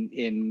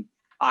in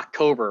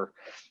October,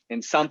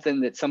 and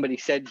something that somebody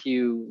said to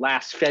you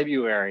last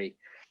February,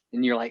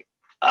 and you're like,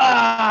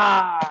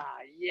 yeah,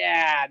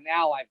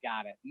 now I've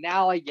got it.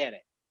 Now I get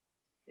it.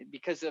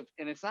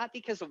 And it's not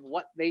because of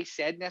what they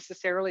said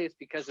necessarily, it's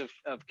because of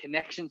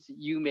connections that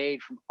you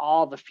made from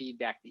all the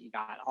feedback that you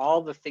got,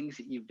 all the things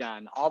that you've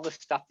done, all the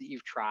stuff that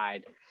you've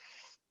tried,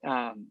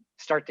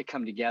 start to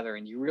come together,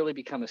 and you really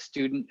become a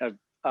student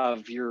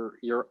of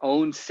your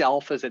own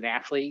self as an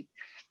athlete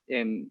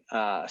and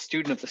a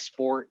student of the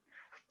sport,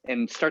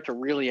 and start to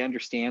really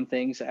understand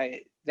things.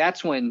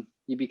 That's when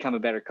you become a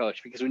better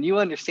coach, because when you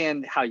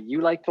understand how you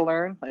like to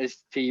learn, as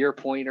to your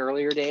point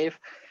earlier, Dave,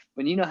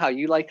 when you know how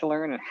you like to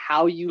learn and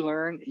how you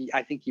learn,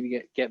 I think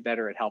you get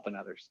better at helping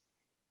others.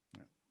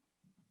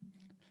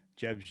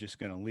 Jeb's just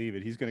going to leave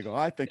it. He's going to go,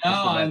 I think. No,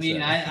 I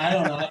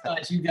don't know. I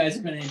thought you guys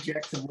were going to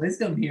inject some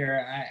wisdom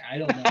here. I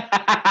don't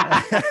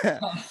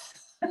know.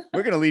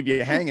 We're going to leave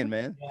you hanging,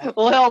 man.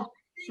 Well,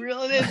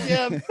 reel it in,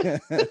 Jeb.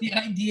 The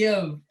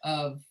idea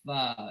of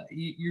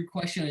your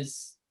question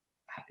is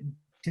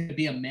to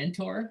be a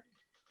mentor.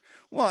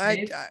 Well,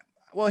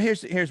 well,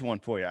 here's one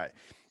for you.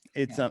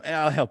 It's and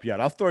I'll help you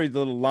out. I'll throw you the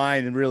little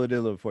line and reel it in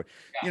a little bit for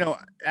you. Yeah.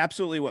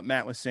 Absolutely what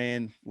Matt was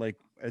saying. Like,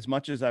 as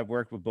much as I've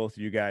worked with both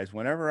of you guys,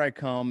 whenever I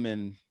come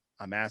and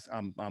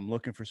I'm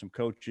looking for some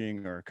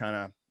coaching or kind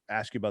of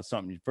ask you about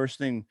something, first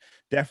thing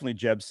definitely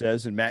Jeb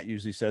says, and Matt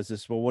usually says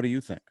this, well, what do you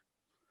think?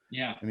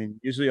 Yeah. I mean,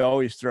 usually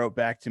always throw it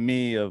back to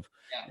me of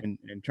Yeah.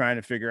 and trying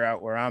to figure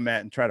out where I'm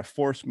at and try to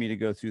force me to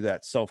go through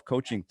that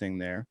self-coaching thing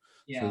there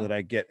so that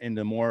I get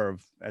into more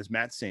of, as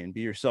Matt's saying,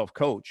 be your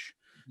self-coach.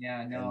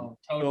 Yeah, no,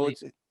 And totally.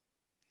 so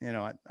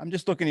it's, I'm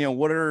just looking,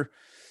 what are,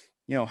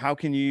 how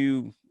can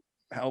you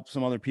help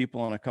some other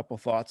people on a couple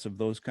thoughts of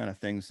those kind of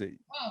things that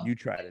you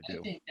try to do?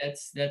 I think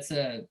that's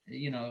a,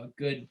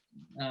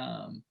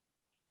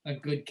 a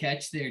good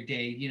catch there,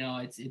 Dave.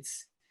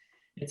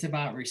 It's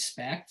about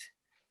respect.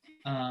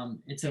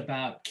 It's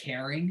about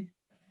caring,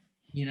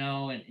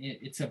 and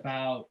it's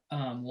about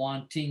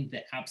wanting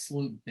the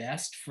absolute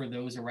best for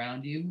those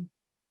around you.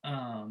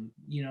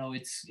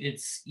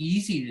 It's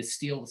easy to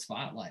steal the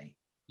spotlight.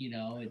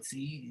 It's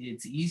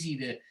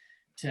easy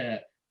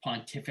to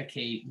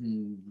pontificate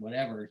and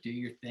whatever, do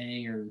your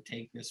thing or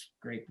take this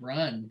great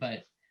run,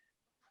 but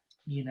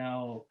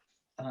maybe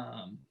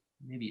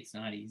it's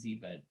not easy,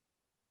 but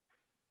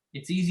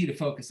it's easy to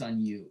focus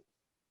on you,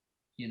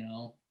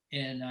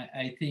 and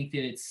I think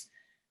that it's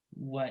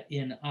what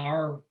in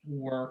our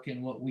work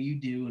and what we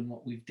do and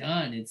what we've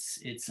done,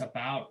 it's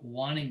about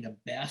wanting the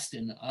best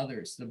in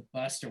others, the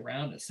best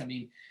around us. I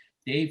mean,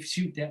 Dave,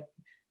 shoot, that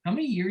how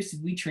many years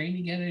did we train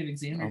together at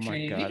examiner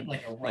training? God.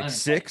 Like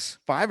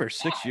 5 or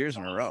 6 years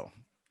in a row.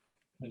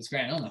 It was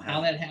great. I don't know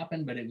how that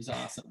happened, but it was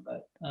awesome.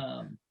 But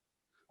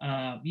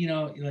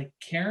like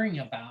caring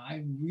about,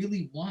 I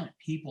really want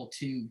people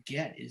to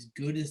get as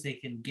good as they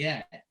can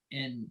get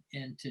and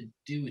to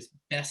do as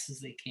best as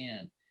they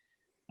can.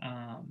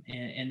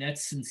 And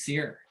that's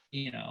sincere,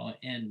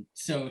 and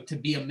so to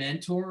be a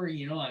mentor,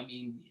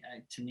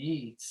 to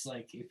me, it's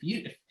like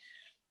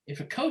if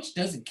a coach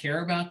doesn't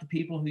care about the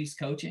people who he's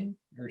coaching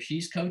or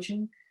she's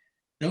coaching,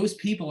 those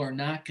people are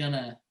not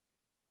gonna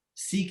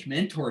seek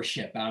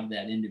mentorship out of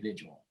that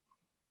individual.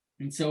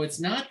 And so it's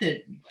not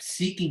that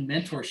seeking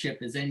mentorship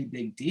is any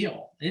big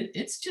deal.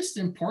 It's just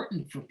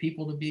important for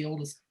people to be able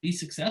to be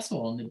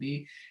successful and to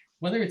be,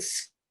 whether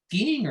it's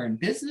skiing or in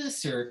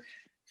business or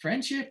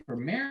friendship or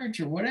marriage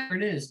or whatever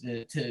it is,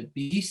 to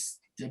be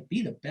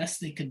the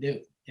best they can do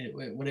at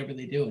whatever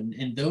they do.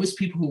 And those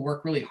people who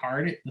work really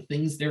hard at the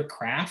things, their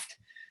craft,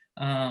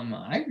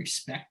 I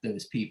respect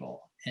those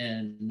people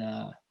and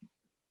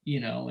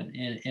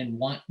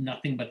want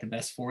nothing but the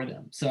best for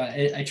them. So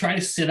I try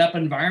to set up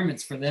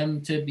environments for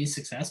them to be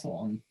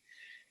successful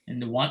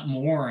and to want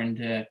more and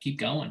to keep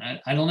going.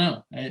 I don't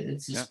know.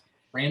 It's just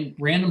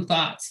random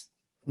thoughts.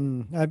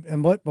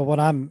 And what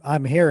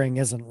I'm hearing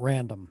isn't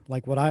random.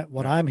 Like what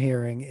I'm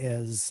hearing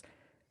is,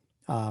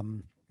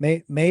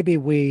 maybe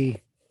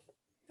we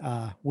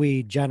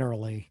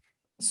generally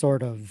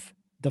sort of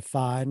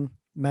define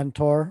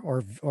mentor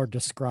or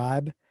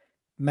describe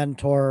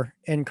mentor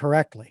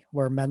incorrectly,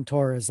 where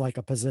mentor is like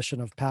a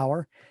position of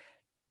power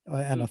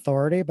and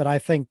authority. But I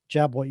think,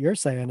 Jeb, what you're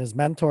saying is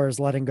mentor is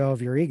letting go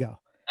of your ego.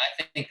 I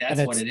think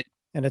that's what it is.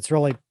 And it's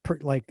really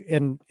like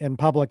in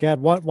public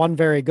ed. One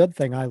very good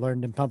thing I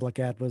learned in public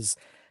ed was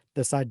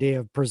this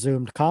idea of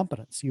presumed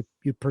competence. You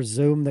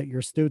presume that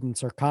your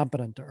students are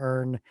competent to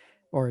earn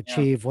or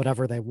achieve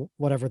whatever they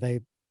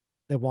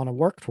want to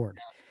work toward.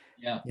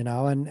 Yeah. And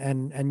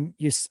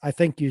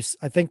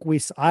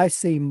I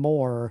see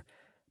more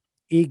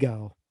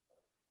ego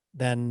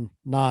than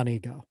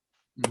non-ego.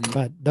 Mm-hmm.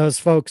 But those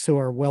folks who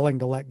are willing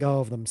to let go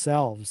of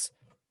themselves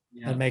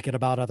and make it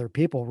about other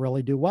people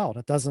really do well.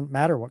 It doesn't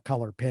matter what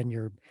color pin on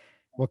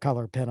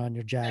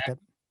your jacket,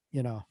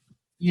 I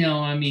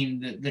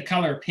mean, the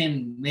color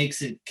pin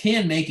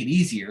can make it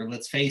easier.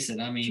 Let's face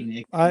it. I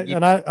mean,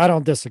 I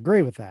don't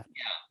disagree with that.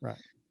 Yeah. Right.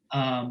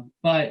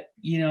 But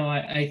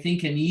I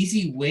think an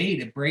easy way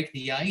to break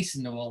the ice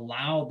and to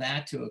allow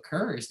that to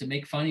occur is to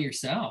make fun of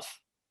yourself.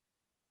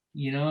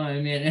 I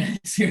mean,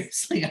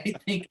 seriously, I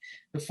think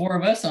the four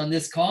of us on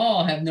this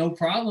call have no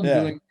problem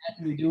doing that,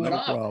 and we do it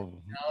often.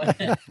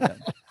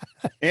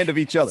 And of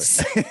each other.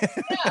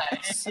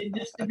 And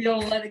just to be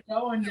able to let it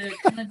go and to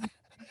kind of just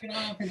take it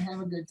off and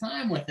have a good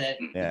time with it.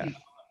 Yeah.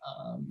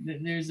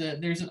 There's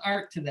an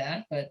art to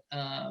that, but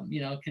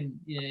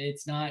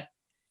it's not.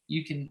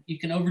 You can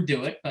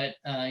overdo it, but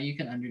you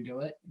can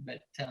underdo it.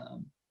 But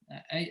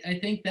I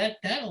think that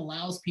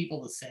allows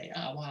people to say,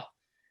 "Oh, wow,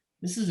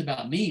 this is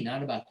about me,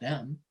 not about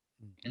them."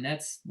 And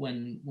that's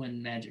when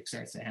magic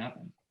starts to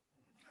happen.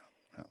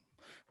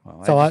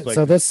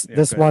 Well, this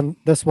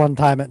one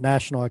time at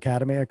National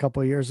Academy a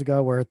couple of years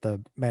ago, we're at the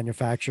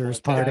manufacturers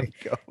party.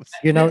 Do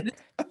you know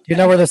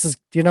where this is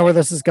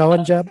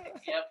going, Jeb?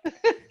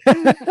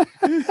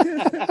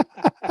 Yep.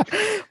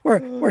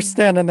 We're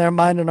standing there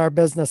minding our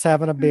business,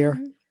 having a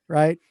beer,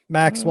 right?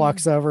 Max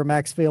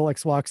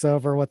Felix walks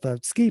over with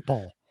a ski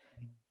pole,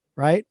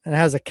 right? And it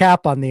has a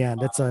cap on the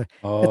end.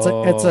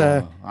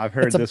 I've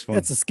heard this one.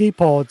 It's a ski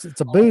pole.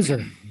 It's a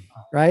boozer,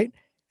 right?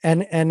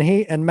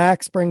 And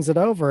Max brings it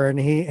over and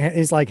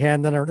he's like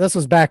handing her. This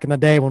was back in the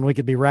day when we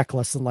could be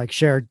reckless and like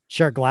share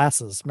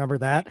glasses. Remember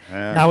that?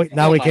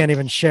 Now we can't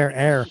even share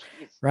air,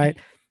 right?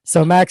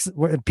 So Max,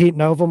 Pete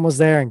Novum was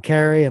there, and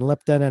Carrie and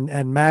Lipton,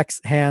 and Max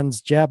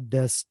hands Jeb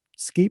this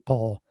ski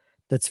pole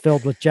that's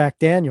filled with Jack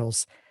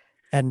Daniels,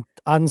 and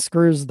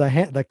unscrews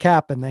the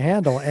cap and the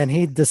handle, and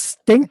he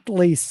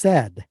distinctly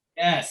said,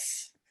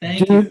 Yes.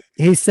 Thank you.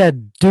 He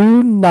said,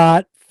 "Do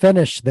not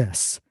finish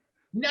this."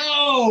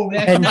 No,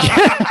 that's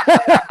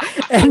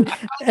And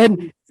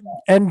not.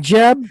 and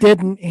Jeb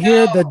didn't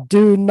hear the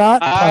 "do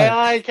not" Aye, part.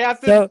 aye,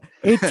 Captain. So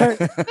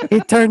he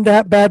turned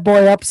that bad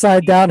boy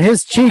upside down.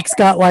 His cheeks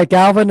got like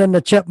Alvin and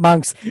the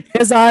Chipmunks.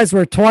 His eyes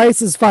were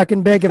twice as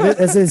fucking big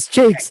as his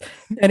cheeks,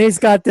 and he's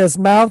got this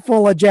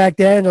mouthful of Jack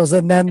Daniels,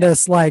 and then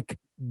this like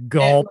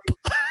gulp.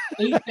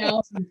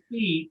 8,000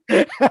 feet.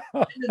 At the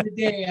end of the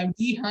day, I'm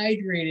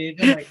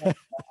dehydrated. I'm like,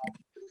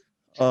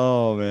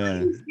 Oh he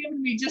man. was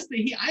giving me just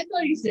I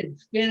thought he said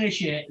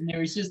finish it, and there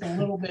was just a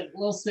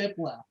little sip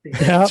left. There.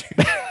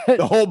 Yep.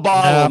 The whole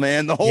bottle, Yeah.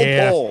 man. The whole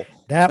Yeah. bowl.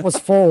 That was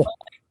full.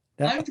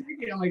 I'm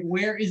drinking. I'm like,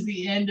 where is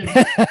the end of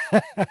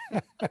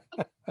it?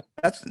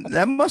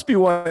 That must be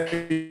why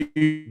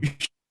you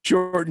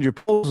shortened your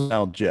poles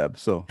now, Jeb.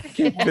 So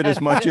you can't fit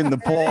as much in the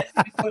pole.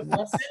 Put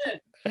less in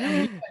it. I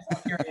mean, you guys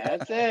don't carry that.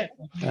 That's it.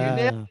 You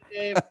nailed it,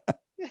 Dave.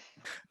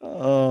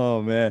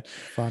 Oh man.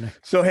 Funny.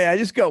 So hey, I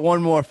just got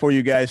one more for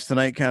you guys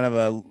tonight, kind of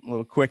a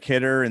little quick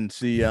hitter, and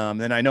see.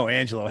 And I know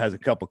Angelo has a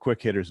couple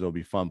quick hitters that'll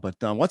be fun. But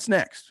what's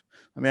next?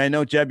 I mean, I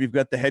know Jeb, you've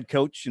got the head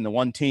coach in the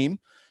one team,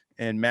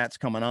 and Matt's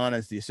coming on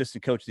as the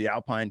assistant coach of the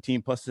Alpine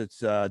team. Plus, it's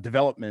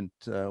development.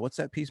 What's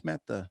that piece,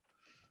 Matt? The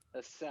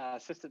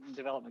Assistant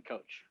development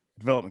coach.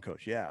 development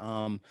coach.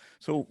 Yeah.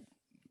 So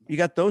you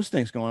got those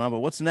things going on, but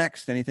what's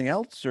next? Anything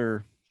else,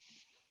 or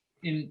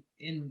In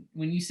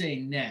when you say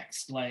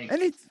next, like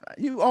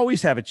you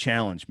always have a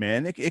challenge,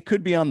 man. It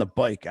could be on the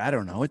bike. I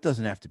don't know. It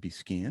doesn't have to be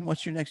skiing.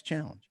 What's your next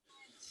challenge?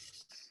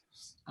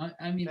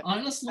 I mean,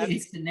 honestly,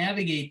 it's to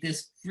navigate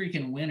this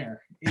freaking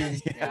winter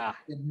is Yeah.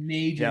 a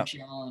major Yeah.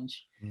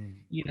 challenge.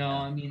 You know,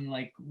 I mean,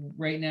 like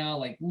right now,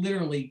 like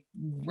literally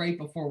right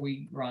before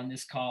we were on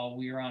this call,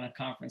 we were on a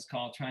conference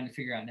call trying to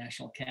figure out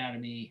National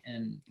Academy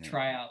and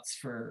tryouts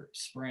for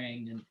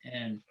spring,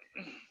 and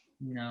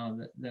you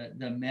know,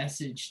 the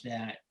message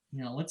that,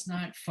 you know, let's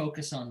not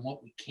focus on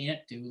what we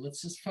can't do.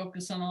 Let's just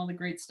focus on all the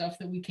great stuff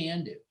that we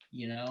can do,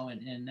 you know,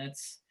 and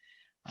that's,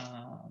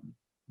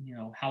 you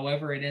know,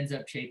 however it ends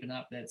up shaping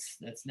up, that's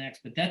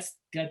next, but that's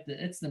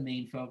the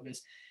main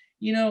focus.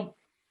 You know,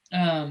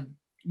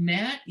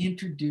 Matt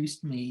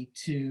introduced me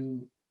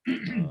to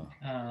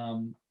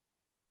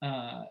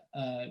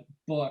a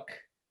book.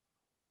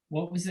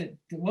 What was it?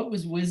 What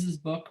was Wiz's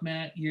book,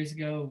 Matt, years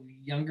ago?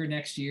 Younger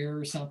Next Year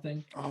or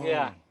something? Oh.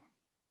 Yeah.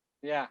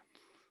 Yeah.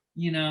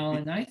 You know,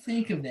 and I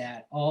think of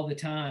that all the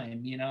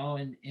time, you know,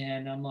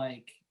 and I'm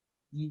like,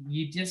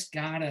 you just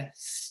gotta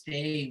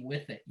stay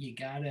with it. You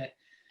gotta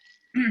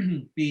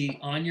be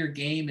on your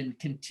game and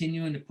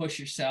continuing to push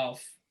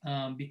yourself,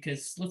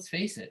 because let's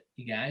face it,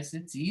 you guys,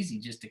 it's easy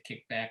just to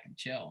kick back and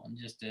chill and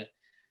just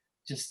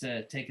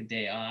to take a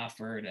day off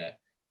or to,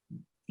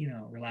 you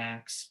know,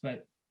 relax.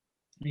 But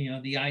you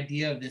know, the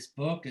idea of this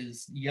book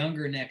is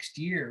Younger Next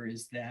Year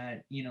is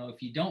that, you know,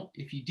 if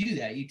you do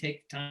that, you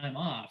take time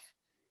off,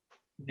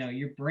 you know,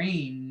 your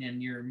brain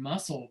and your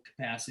muscle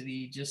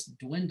capacity just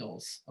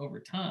dwindles over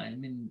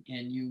time,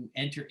 and you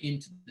enter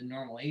into the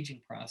normal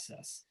aging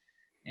process.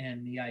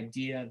 And the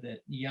idea that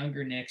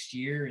Younger Next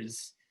Year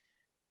is,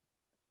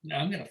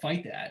 I'm going to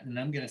fight that, and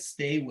I'm going to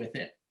stay with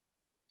it.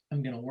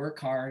 I'm going to work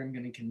hard. I'm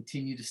going to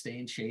continue to stay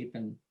in shape,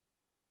 and,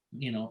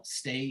 you know,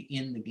 stay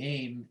in the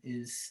game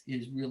is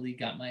really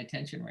got my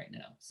attention right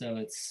now. So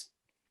it's,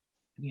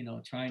 you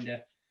know, trying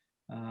to,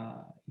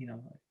 you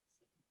know,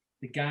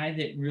 the guy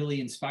that really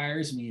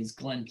inspires me is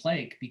Glenn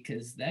Plake,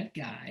 because that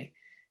guy,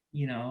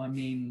 you know, I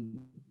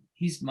mean,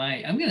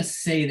 I'm going to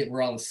say that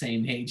we're all the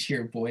same age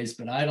here, boys,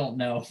 but I don't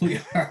know if we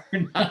are or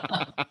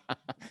not.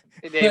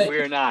 Hey, Dave, we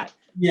are not.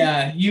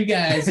 Yeah, you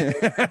guys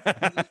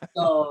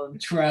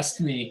don't trust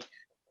me.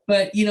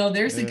 But, you know,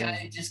 there's a guy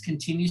that just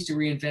continues to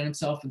reinvent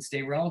himself and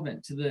stay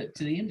relevant to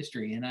the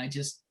industry. And I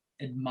just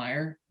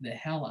admire the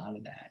hell out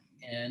of that.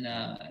 And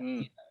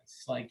you know,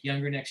 it's like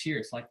Younger Next Year.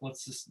 It's like,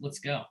 let's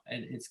go.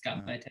 And it's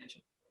got my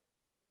attention.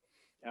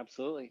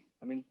 Absolutely.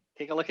 I mean,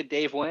 take a look at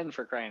Dave Wynn,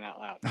 for crying out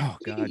loud. Oh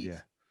God,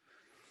 yeah.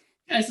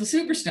 Guy's a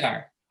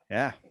superstar.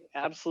 Yeah.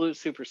 Absolute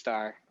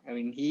superstar. I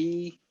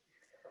mean,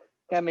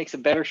 that makes a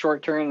better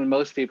short turn than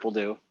most people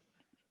do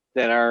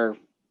that are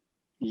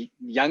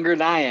younger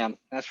than I am,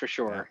 that's for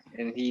sure.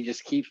 And he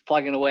just keeps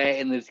plugging away.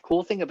 And the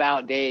cool thing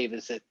about Dave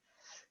is that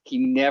he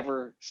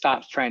never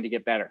stops trying to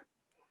get better.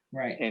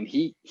 Right. And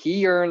he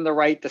earned the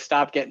right to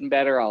stop getting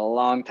better a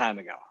long time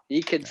ago.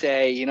 He could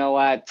say, you know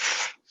what,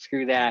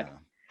 screw that. Yeah.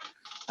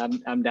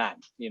 I'm done.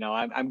 You know,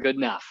 I'm good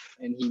enough.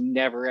 And he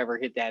never ever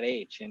hit that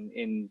age.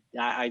 And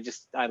I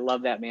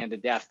love that man to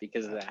death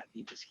because of that.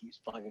 He just keeps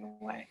plugging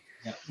away.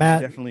 Yeah.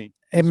 Matt, Definitely.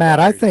 hey Matt,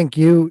 I inspires. think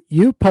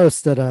you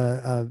posted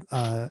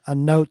a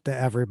note to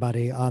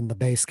everybody on the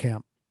base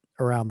camp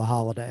around the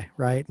holiday,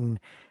 right? And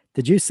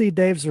did you see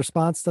Dave's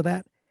response to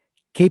that?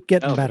 Keep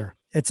getting Oh. better.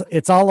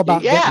 it's all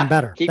about Yeah, getting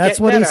better. keep That's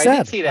getting what he better. I did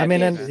said. see I that, mean,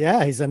 Dave. and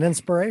yeah, he's an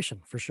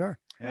inspiration for sure.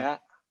 Yeah.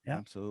 Yeah.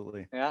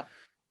 Absolutely. Yeah.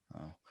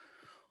 Oh.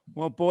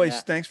 Well, boys, Yeah.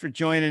 thanks for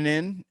joining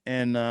in,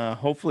 and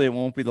hopefully it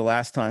won't be the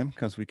last time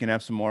because we can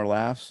have some more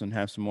laughs and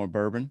have some more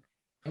bourbon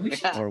And we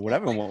should Yeah. or take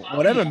whatever. like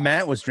Whatever coffee.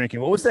 Matt was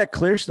drinking. What was that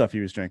clear stuff he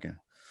was drinking?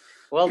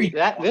 Well,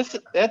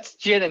 that's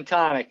gin and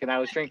tonic, and I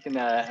was drinking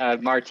a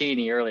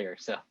martini earlier.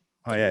 So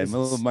Oh yeah, a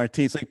little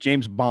martini. It's like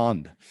James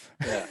Bond.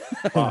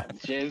 yeah,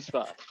 James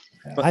Bond.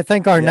 I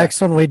think our Yeah. next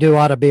one we do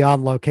ought to be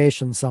on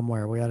location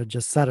somewhere. We ought to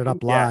just set it up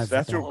Yes, live.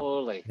 that's what-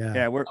 Holy. yeah.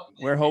 Yeah,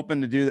 we're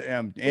hoping to do that.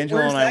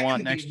 Angelo Where's and I that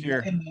want gonna next be?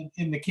 year.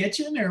 In the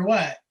kitchen or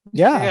what?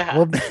 Yeah, Yeah.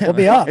 we'll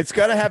be up. It's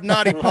got to have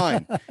Naughty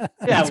Pine. Yeah,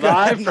 It's gotta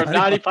live have from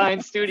Naughty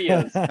Pine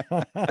Studios.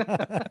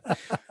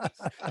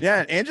 Yeah,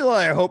 and Angelo and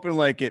I are hoping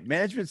like at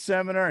management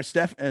seminar,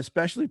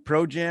 especially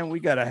Pro Jam, we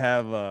got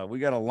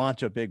to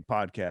launch a big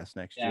podcast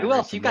next Yeah. year. Who right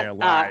else from you there got?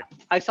 live.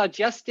 I saw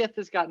Jeff Stiff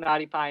has got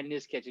Naughty Pine in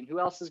his kitchen. Who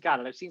else has got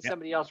it? I've seen Yep.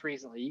 somebody else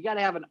recently. You got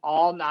to have an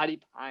all Naughty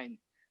Pine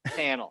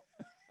panel.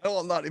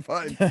 Oh, Naughty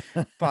Pine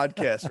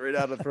podcast right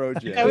out of Pro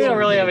Jam. Yeah, we don't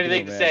really have That's what we're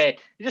anything to gonna do, man. say.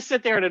 You just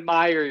sit there and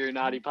admire your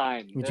Naughty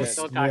Pine. We just-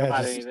 Don't talk yeah,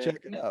 about just anything.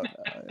 Check it out.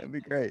 It'd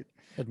be great.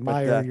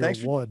 Admire your thanks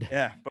for- wood.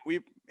 Yeah, but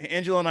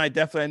Angelo and I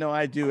definitely, I know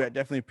I do. I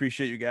definitely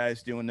appreciate you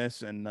guys doing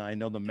this, and I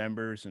know the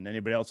members and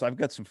anybody else. I've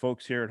got some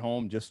folks here at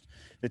home just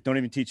that don't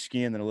even teach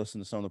skiing that are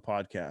listening to some of the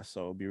podcasts,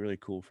 so it'll be really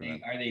cool for them.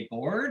 Are they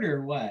bored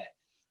or what?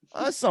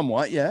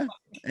 Somewhat, yeah.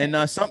 And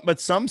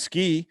some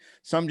ski,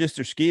 some just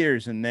are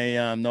skiers, and they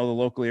know the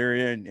local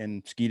area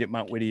and skied at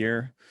Mount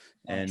Whittier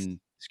and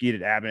skied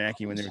at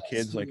Abenaki when they were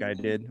kids, like I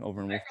did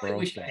over in I really Wolfboro.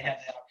 wish so- I had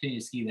the opportunity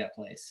to ski that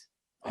place.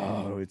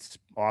 Oh, it's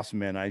awesome,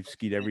 man. I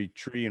skied every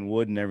tree and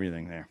wood and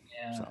everything there.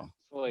 Yeah. So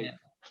Sweet. Yeah.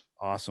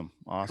 awesome.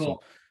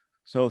 Cool.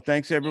 So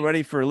thanks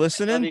everybody for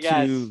listening you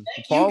guys. to the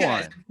Thank Fall you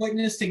guys Line. for putting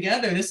this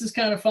together. This is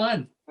kind of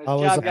fun. Nice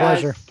Always job, a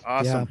pleasure.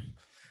 guys. Awesome.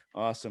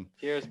 Awesome.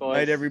 Cheers, Good boys.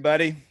 night,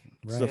 everybody.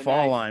 It's the Right.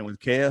 Fall Good night. Line with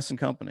KS and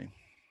Company.